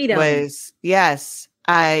 was yes.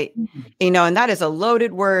 And that is a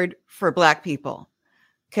loaded word for Black people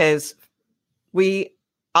because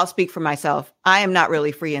I'll speak for myself. I am not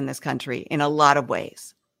really free in this country in a lot of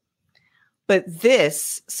ways. But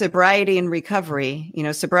this sobriety and recovery,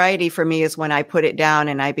 sobriety for me is when I put it down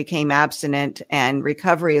and I became abstinent, and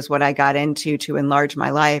recovery is what I got into to enlarge my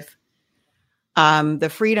life. The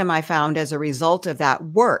freedom I found as a result of that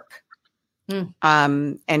work,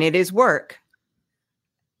 and it is work,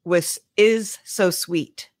 is so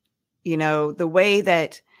sweet. The way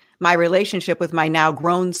that my relationship with my now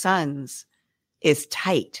grown sons is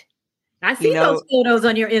tight. I see those photos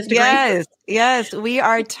on your Instagram. Yes, we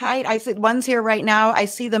are tight. I said one's here right now. I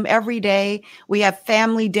see them every day. We have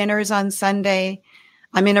family dinners on Sunday.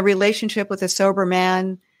 I'm in a relationship with a sober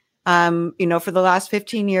man. For the last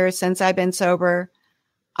 15 years since I've been sober,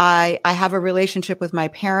 I have a relationship with my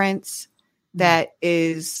parents that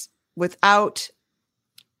is without.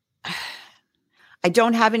 I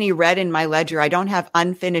don't have any red in my ledger. I don't have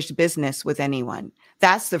unfinished business with anyone.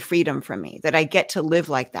 That's the freedom for me, that I get to live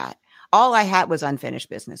like that. All I had was unfinished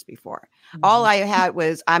business before. All I had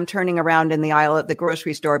was I'm turning around in the aisle at the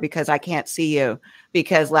grocery store because I can't see you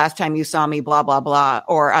because last time you saw me, blah, blah, blah,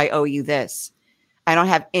 or I owe you this. I don't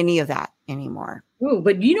have any of that anymore. Ooh,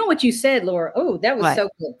 but you know what you said, Laura? Oh, that was so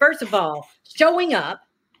good. First of all, showing up,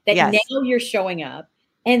 that now you're showing up.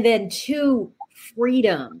 And then 2,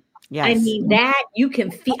 freedom. Yes. I mean, that you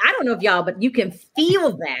can feel, I don't know if y'all, but you can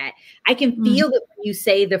feel that. I can feel that when you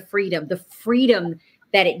say the freedom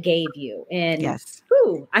that it gave you. And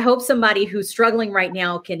I hope somebody who's struggling right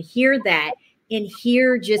now can hear that and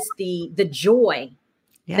hear just the joy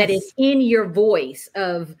that is in your voice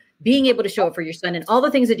of being able to show up for your son and all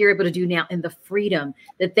the things that you're able to do now, and the freedom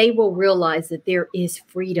that they will realize that there is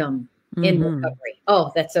freedom in recovery.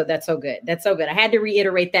 Oh, that's so good. That's so good. I had to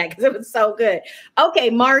reiterate that because it was so good. Okay,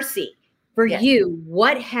 Marcy, for you,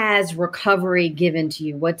 what has recovery given to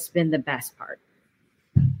you? What's been the best part?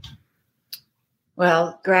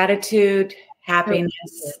 Well, gratitude,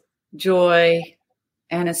 happiness, joy,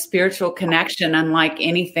 and a spiritual connection unlike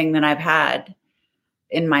anything that I've had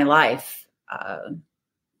in my life.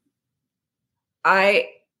 I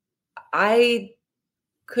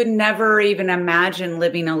could never even imagine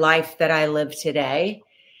living a life that I live today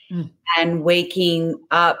and waking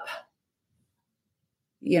up,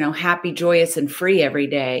 happy, joyous, and free every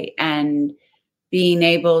day, and being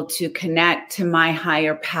able to connect to my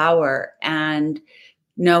higher power and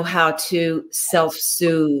know how to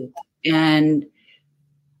self-soothe and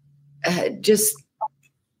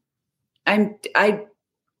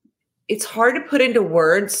it's hard to put into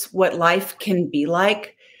words what life can be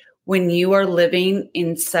like when you are living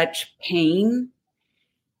in such pain,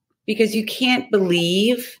 because you can't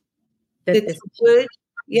believe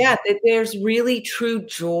that there's really true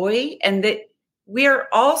joy, and that we are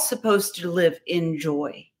all supposed to live in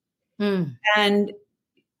joy. And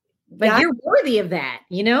but you're worthy of that,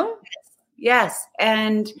 Yes.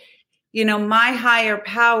 And, my higher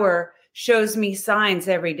power shows me signs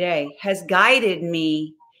every day, has guided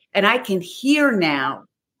me, and I can hear now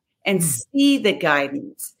and see the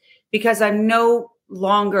guidance, because I'm no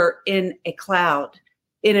longer in a cloud,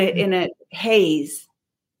 in a haze.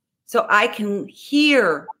 So I can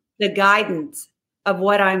hear the guidance of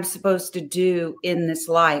what I'm supposed to do in this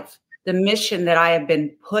life, the mission that I have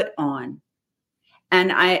been put on.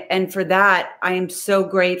 And for that, I am so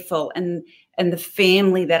grateful. And the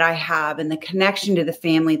family that I have, and the connection to the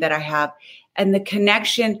family that I have, and the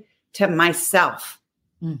connection to myself,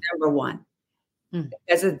 number one.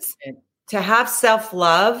 Because it's to have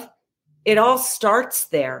self-love, it all starts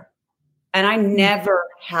there. And I never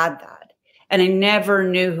had that. And I never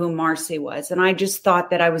knew who Marcy was. And I just thought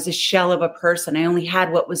that I was a shell of a person. I only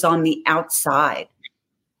had what was on the outside.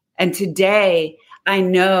 And today I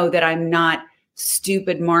know that I'm not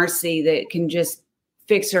stupid Marcy that can just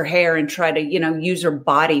fix her hair and try to, use her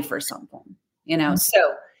body for something,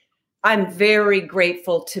 So I'm very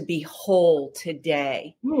grateful to be whole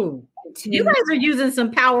today. You guys are using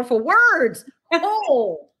some powerful words.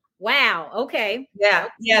 Oh, wow. Okay. Yeah.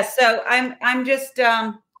 Yeah. So I'm just,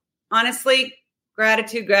 honestly,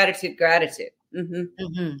 gratitude.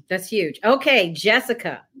 That's huge. Okay.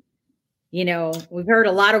 Jessica, we've heard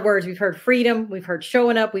a lot of words. We've heard freedom. We've heard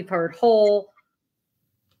showing up. We've heard whole.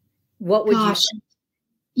 What would you say?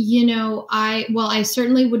 I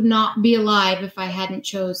certainly would not be alive if I hadn't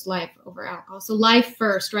chose life over alcohol. So life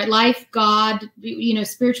first, right? Life, God,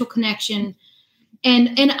 spiritual connection. And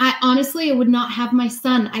I honestly, I would not have my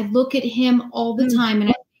son. I look at him all the time and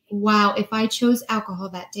I think, wow, if I chose alcohol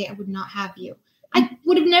that day, I would not have you. I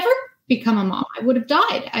would have never become a mom. I would have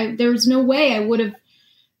died. There was no way I would have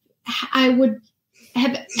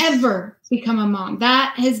ever become a mom.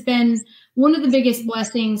 That has been one of the biggest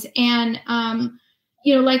blessings. And,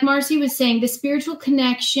 like Marcy was saying, the spiritual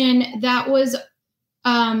connection, that was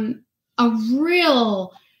a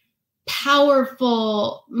real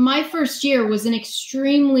powerful, my first year was an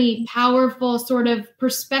extremely powerful sort of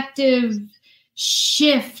perspective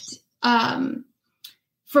shift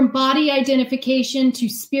from body identification to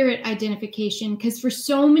spirit identification. Because for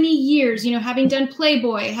so many years, having done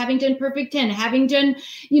Playboy, having done Perfect 10, having done,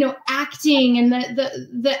 acting and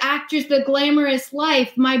the actors, the glamorous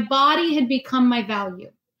life, my body had become my value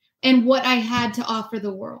and what I had to offer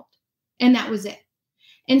the world. And that was it.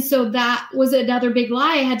 And so that was another big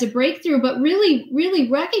lie I had to break through, but really, really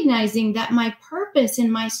recognizing that my purpose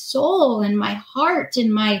and my soul and my heart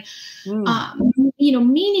and my,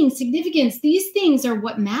 meaning, significance, these things are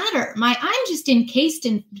what matter. I'm just encased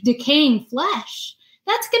in decaying flesh.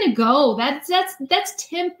 That's going to go. That's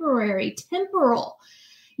temporary, temporal,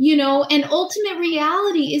 and ultimate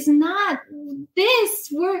reality is not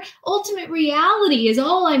this. Ultimate reality is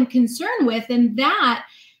all I'm concerned with. And that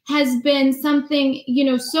has been something,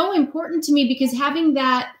 so important to me, because having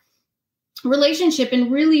that relationship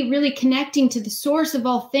and really, really connecting to the source of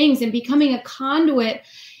all things and becoming a conduit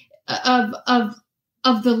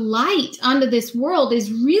of the light onto this world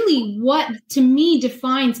is really what, to me,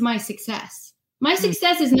 defines my success. My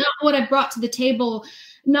success is not what I brought to the table,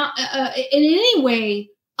 not in any way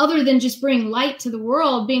other than just bringing light to the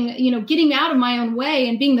world, being, getting out of my own way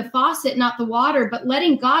and being the faucet, not the water, but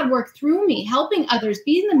letting God work through me, helping others,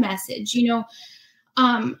 being the message,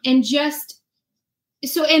 and just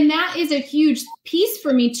so, and that is a huge piece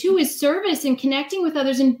for me too, is service and connecting with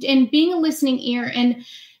others and being a listening ear and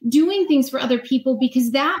doing things for other people, because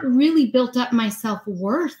that really built up my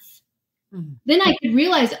self-worth. Then I could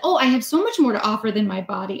realize, I have so much more to offer than my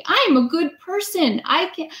body. I am a good person.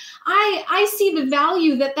 I see the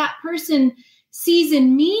value that person sees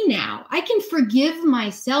in me now. I can forgive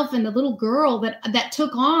myself and the little girl that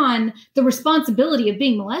took on the responsibility of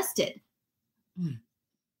being molested.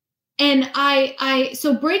 And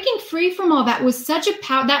so breaking free from all that was such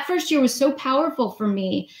that first year was so powerful for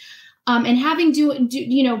me. And having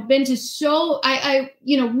been to I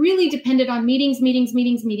really depended on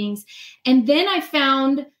meetings. And then I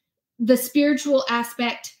found the spiritual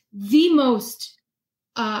aspect the most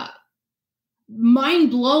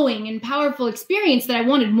mind-blowing and powerful experience that I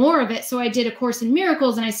wanted more of it. So I did A Course in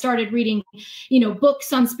Miracles, and I started reading,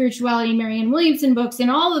 books on spirituality, Marianne Williamson books, and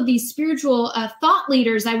all of these spiritual thought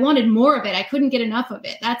leaders. I wanted more of it. I couldn't get enough of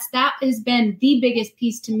it. That has been the biggest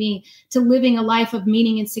piece to me to living a life of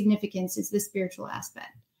meaning and significance, is the spiritual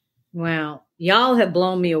aspect. Wow. Y'all have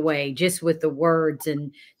blown me away just with the words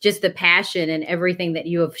and just the passion and everything that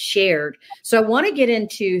you have shared. So I want to get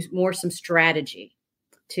into some strategy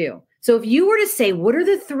too. So if you were to say, what are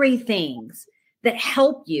the 3 things that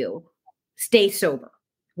help you stay sober?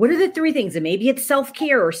 What are the 3 things? And maybe it's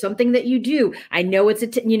self-care or something that you do. I know it's,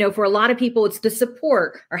 for a lot of people, it's the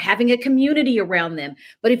support or having a community around them.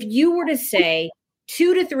 But if you were to say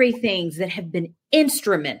 2 to 3 things that have been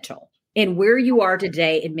instrumental in where you are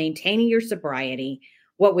today in maintaining your sobriety,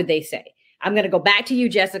 what would they say? I'm going to go back to you,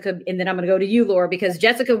 Jessica, and then I'm going to go to you, Laura, because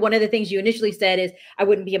Jessica, one of the things you initially said is I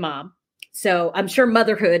wouldn't be a mom. So I'm sure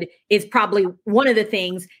motherhood is probably one of the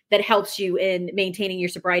things that helps you in maintaining your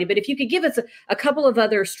sobriety. But if you could give us a couple of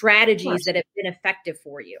other strategies that have been effective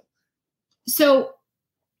for you. So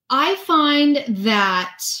I find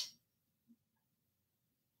that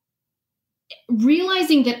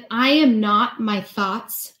realizing that I am not my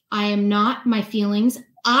thoughts, I am not my feelings,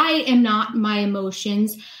 I am not my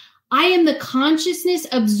emotions. I am the consciousness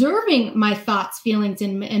observing my thoughts, feelings,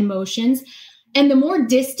 and emotions. And the more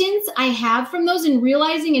distance I have from those and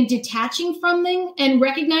realizing and detaching from them and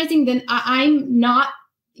recognizing that I'm not,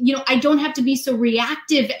 I don't have to be so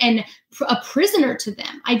reactive and a prisoner to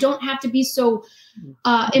them. I don't have to be so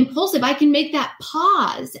impulsive. I can make that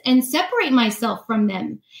pause and separate myself from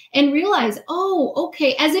them and realize, oh,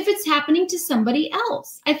 okay, as if it's happening to somebody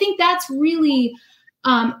else. I think that's really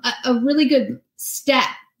a really good step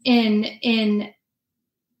in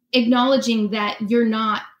acknowledging that you're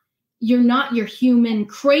not your human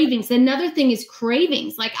cravings. Another thing is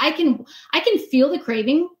cravings. Like I can feel the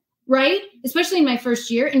craving, right? Especially in my first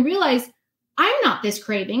year, and realize I'm not this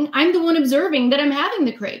craving. I'm the one observing that I'm having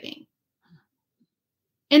the craving.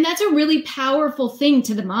 And that's a really powerful thing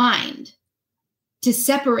to the mind, to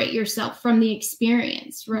separate yourself from the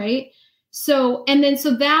experience, right? So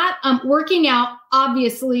that working out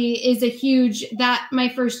obviously is a huge, that my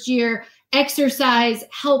first year. Exercise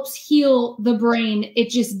helps heal the brain. It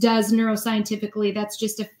just does neuroscientifically. That's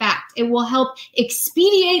just a fact. It will help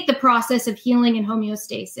expedite the process of healing and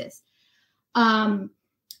homeostasis. And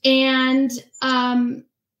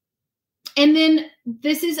then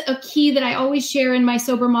this is a key that I always share in my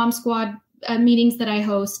Sober Mom Squad meetings that I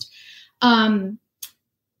host.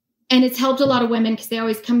 And it's helped a lot of women because they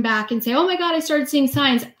always come back and say, oh my God, I started seeing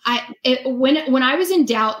signs. When I was in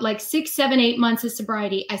doubt, like 6, 7, 8 months of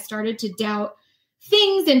sobriety, I started to doubt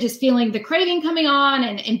things and just feeling the craving coming on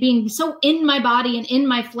and being so in my body and in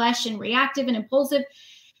my flesh and reactive and impulsive.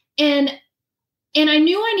 And I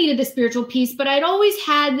knew I needed the spiritual piece, but I'd always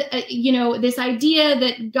had, this idea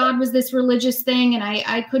that God was this religious thing and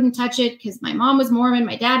I couldn't touch it because my mom was Mormon,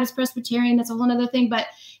 my dad was Presbyterian. That's a whole other thing, but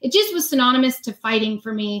it just was synonymous to fighting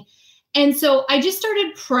for me. And so I just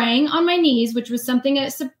started praying on my knees, which was something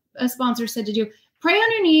a sponsor said to do. Pray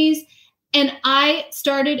on your knees. And I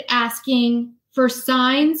started asking for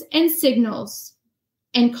signs and signals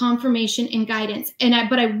and confirmation and guidance.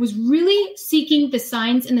 But I was really seeking the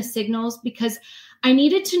signs and the signals because I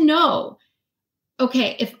needed to know,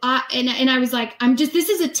 okay, and I was like, this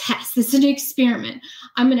is a test. This is an experiment.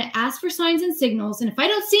 I'm going to ask for signs and signals. And if I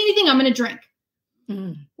don't see anything, I'm going to drink.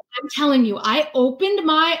 I'm telling you, I opened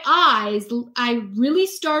my eyes. I really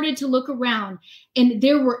started to look around and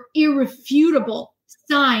there were irrefutable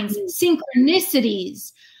signs,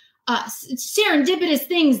 synchronicities, serendipitous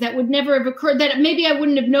things that would never have occurred that maybe I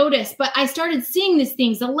wouldn't have noticed. But I started seeing these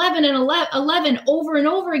things 11 and 11 over and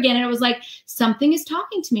over again. And it was like, something is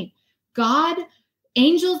talking to me. God,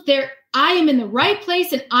 angels, I am in the right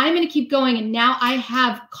place and I'm going to keep going. And now I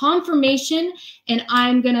have confirmation and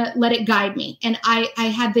I'm going to let it guide me. And I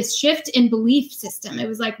had this shift in belief system. It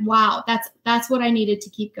was like, wow, that's what I needed to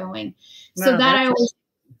keep going. Wow, so that I always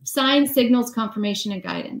signs, signals, confirmation, and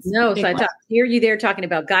guidance. No, so I hear you there talking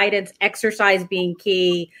about guidance, exercise being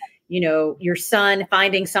key, your son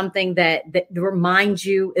finding something that reminds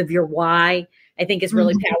you of your why, I think is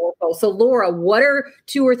really powerful. So Laura, what are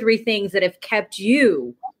 2 or 3 things that have kept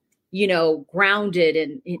you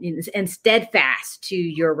grounded and steadfast to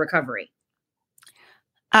your recovery?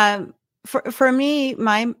 For me,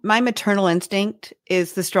 my maternal instinct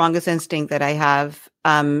is the strongest instinct that I have.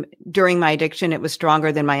 During my addiction, it was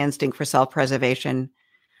stronger than my instinct for self-preservation,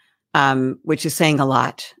 which is saying a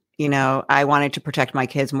lot. You know, I wanted to protect my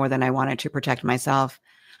kids more than I wanted to protect myself.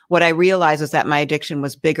 What I realized was that my addiction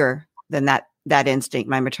was bigger than that instinct,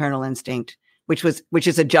 my maternal instinct, which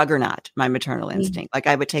is a juggernaut, my maternal instinct. Like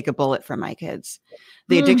I would take a bullet for my kids.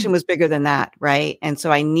 The addiction was bigger than that, right? And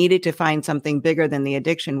so I needed to find something bigger than the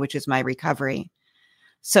addiction, which is my recovery.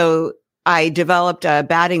 So I developed a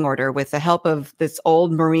batting order with the help of this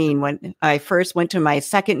old Marine when I first went to my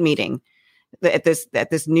second meeting at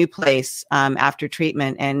this new place after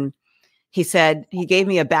treatment. And he gave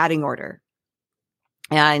me a batting order.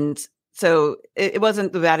 And so it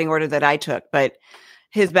wasn't the batting order that I took, but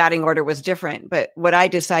his batting order was different. But what I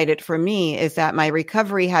decided for me is that my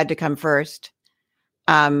recovery had to come first.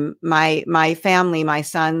 My family, my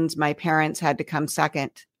sons, my parents had to come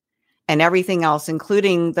second, and everything else,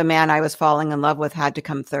 including the man I was falling in love with, had to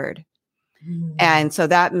come third. And so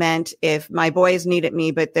that meant if my boys needed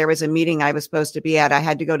me, but there was a meeting I was supposed to be at, I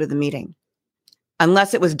had to go to the meeting,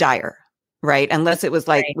 unless it was dire, right? Unless it was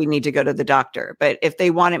like, we need to go to the doctor. But if they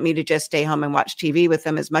wanted me to just stay home and watch TV with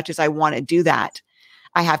them, as much as I want to do that,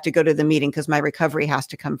 I have to go to the meeting because my recovery has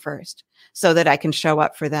to come first so that I can show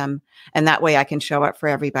up for them. And that way I can show up for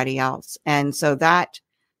everybody else. And so that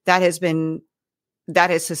has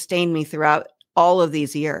sustained me throughout all of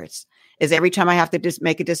these years. Is every time I have to just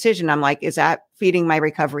make a decision, I'm like, is that feeding my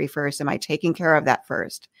recovery first? Am I taking care of that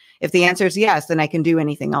first? If the answer is yes, then I can do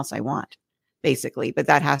anything else I want, basically, but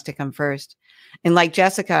that has to come first. And like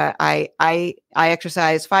Jessica, I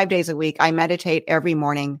exercise 5 days a week. I meditate every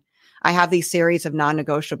morning. I have these series of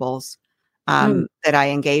non-negotiables that I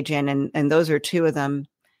engage in, and those are two of them.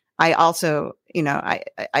 I also,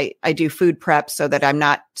 I do food prep so that I'm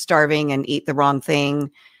not starving and eat the wrong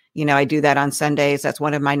thing. I do that on Sundays. That's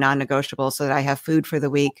one of my non-negotiables, so that I have food for the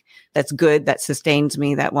week that's good, that sustains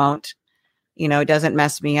me, that won't, it doesn't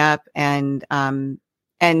mess me up. And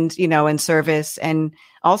in service, and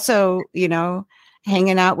also,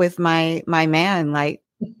 hanging out with my man, like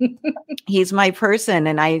he's my person,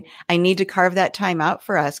 and I need to carve that time out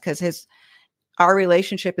for us because our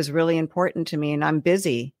relationship is really important to me, and I'm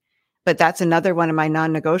busy. But that's another one of my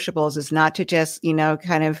non-negotiables, is not to just,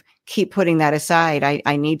 kind of keep putting that aside.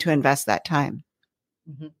 I need to invest that time.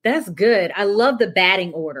 That's good. I love the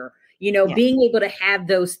batting order, being able to have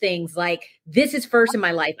those things like, this is first in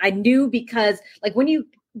my life. I knew, because like when you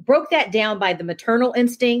broke that down by the maternal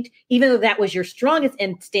instinct, even though that was your strongest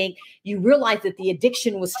instinct, you realized that the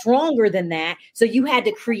addiction was stronger than that. So you had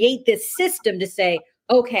to create this system to say,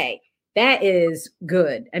 okay, that is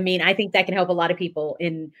good. I mean, I think that can help a lot of people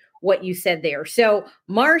in what you said there. So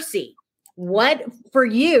Marcy, what for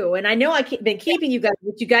you? And I know I've been keeping you guys,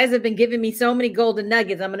 but you guys have been giving me so many golden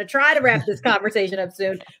nuggets. I'm going to try to wrap this conversation up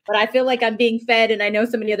soon, but I feel like I'm being fed, and I know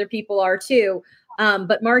so many other people are too.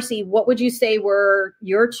 But Marcy, what would you say were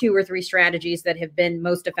your 2 or 3 strategies that have been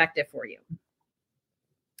most effective for you?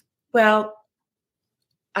 Well,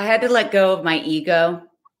 I had to let go of my ego,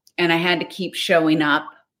 and I had to keep showing up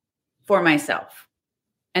for myself.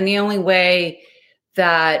 And the only way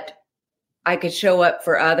that I could show up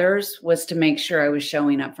for others was to make sure I was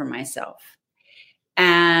showing up for myself.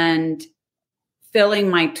 And filling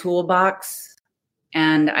my toolbox.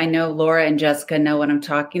 And I know Laura and Jessica know what I'm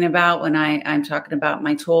talking about when I'm talking about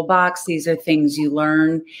my toolbox. These are things you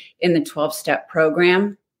learn in the 12-step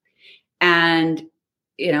program. And,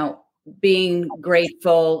 being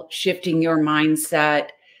grateful, shifting your mindset,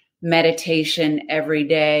 meditation every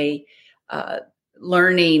day,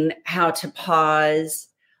 learning how to pause.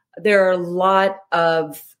 There are a lot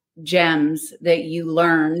of gems that you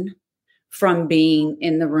learn from being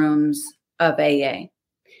in the rooms of AA.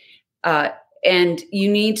 And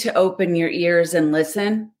you need to open your ears and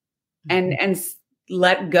listen and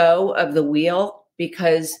let go of the wheel,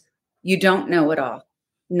 because you don't know it all.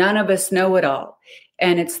 None of us know it all.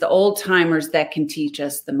 And it's the old timers that can teach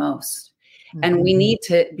us the most. And we need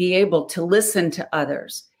to be able to listen to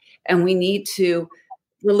others. And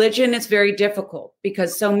religion is very difficult,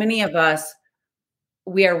 because so many of us,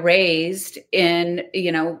 we are raised in,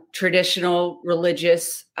 traditional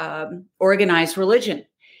religious, organized religion.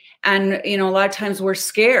 And, a lot of times we're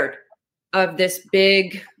scared of this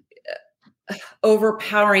big,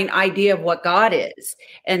 overpowering idea of what God is,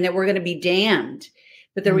 and that we're going to be damned.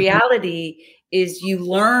 But the reality is you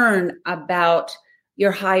learn about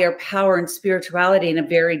your higher power and spirituality in a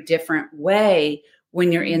very different way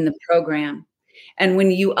when you're in the program. And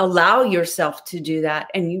when you allow yourself to do that,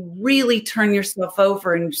 and you really turn yourself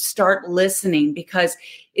over and start listening, because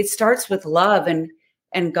it starts with love. And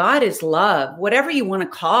And God is love, whatever you want to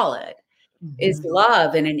call it, is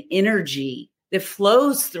love and an energy that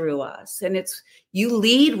flows through us. And you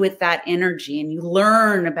lead with that energy and you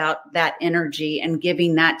learn about that energy and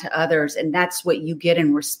giving that to others. And that's what you get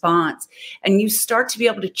in response. And you start to be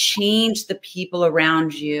able to change the people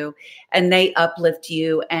around you, and they uplift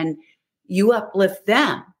you and you uplift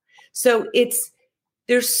them. So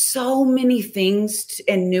there's so many things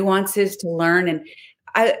and nuances to learn. And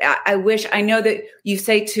I wish, I know that you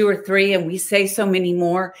say 2 or 3 and we say so many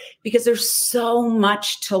more, because there's so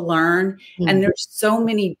much to learn. And there's so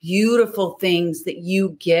many beautiful things that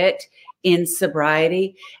you get in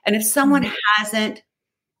sobriety. And if someone hasn't,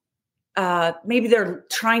 maybe they're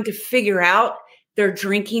trying to figure out they're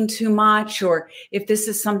drinking too much, or if this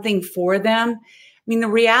is something for them. I mean, the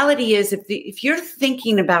reality is if you're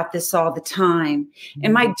thinking about this all the time,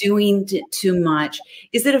 am I doing too much?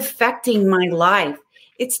 Is it affecting my life?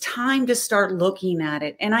 It's time to start looking at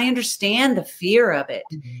it. And I understand the fear of it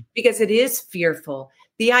because it is fearful.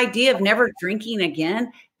 The idea of never drinking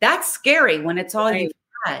again, that's scary when it's all you've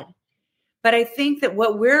had. But I think that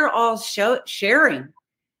what we're all sharing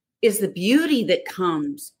is the beauty that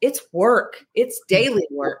comes. It's work. It's daily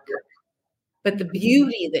work. But the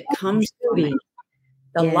beauty that comes from it,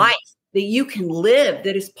 the life that you can live,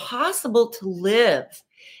 that is possible to live.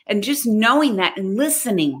 And just knowing that and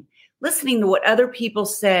listening to what other people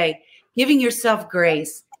say, giving yourself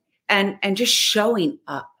grace and just showing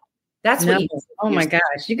up. That's what you do. Oh my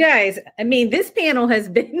gosh, you guys, I mean, this panel has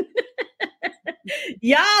been,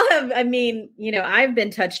 y'all have, I mean, I've been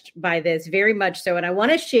touched by this very much so. And I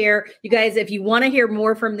want to share, you guys, if you want to hear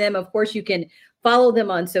more from them, of course, you can follow them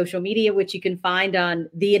on social media, which you can find on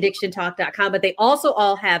theaddictiontalk.com, but they also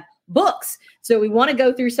all have books. So we want to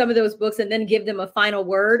go through some of those books and then give them a final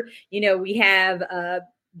word. We have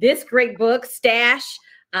this great book, Stash,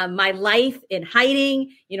 My Life in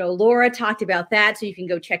Hiding. Laura talked about that. So you can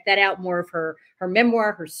go check that out, more of her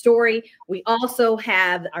memoir, her story. We also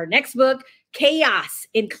have our next book, Chaos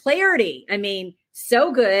in Clarity. I mean,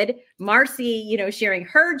 so good. Marcy, sharing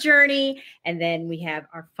her journey. And then we have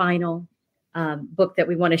our final book that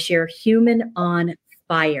we want to share, Human on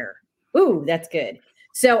Fire. Ooh, that's good.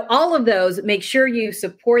 So all of those, make sure you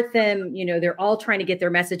support them. They're all trying to get their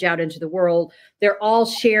message out into the world. They're all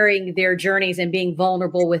sharing their journeys and being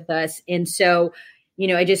vulnerable with us. And so,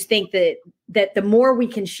 I just think that the more we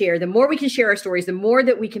can share our stories, the more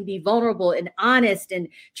that we can be vulnerable and honest and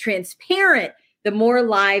transparent, the more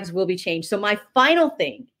lives will be changed. So my final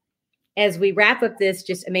thing, as we wrap up this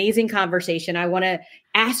just amazing conversation, I want to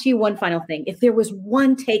ask you one final thing. If there was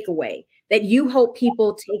one takeaway that you hope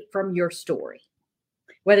people take from your story,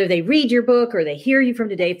 whether they read your book or they hear you from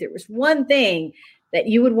today, if there was one thing that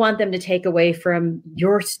you would want them to take away from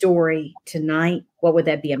your story tonight, what would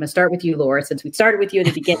that be? I'm going to start with you, Laura, since we started with you at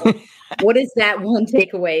the beginning. What is that one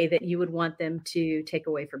takeaway that you would want them to take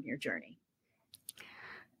away from your journey?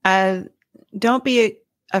 Don't be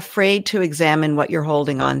afraid to examine what you're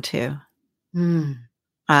holding on to.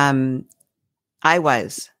 I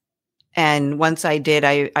was. And once I did,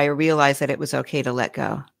 I realized that it was okay to let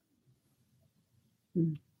go.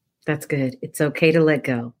 That's good. It's okay to let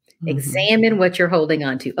go. Examine what you're holding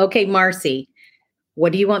on to. Okay, Marcy,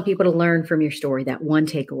 what do you want people to learn from your story? That one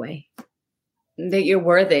takeaway. That you're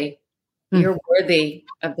worthy. You're worthy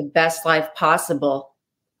of the best life possible.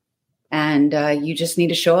 And you just need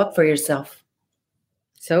to show up for yourself.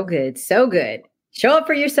 So good. So good. Show up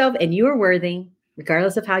for yourself, and you are worthy.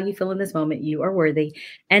 Regardless of how you feel in this moment, you are worthy.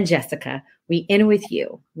 And Jessica, we end with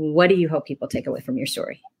you. What do you hope people take away from your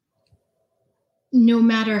story? No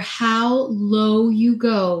matter how low you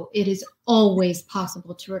go, it is always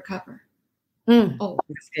possible to recover. Oh,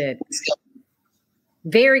 that's good.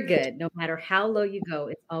 Very good. No matter how low you go,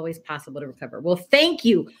 it's always possible to recover. Well, thank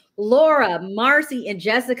you, Laura, Marcy, and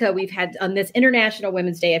Jessica. We've had on this International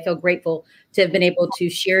Women's Day. I feel grateful to have been able to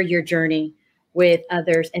share your journey with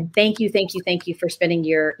others. And thank you for spending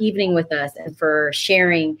your evening with us and for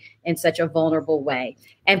sharing in such a vulnerable way.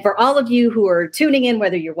 And for all of you who are tuning in,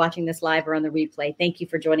 whether you're watching this live or on the replay, thank you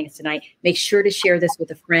for joining us tonight. Make sure to share this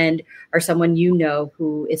with a friend or someone you know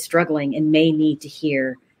who is struggling and may need to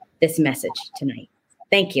hear this message tonight.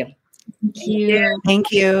 Thank you. Thank you.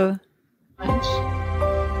 Thank you. Thank you.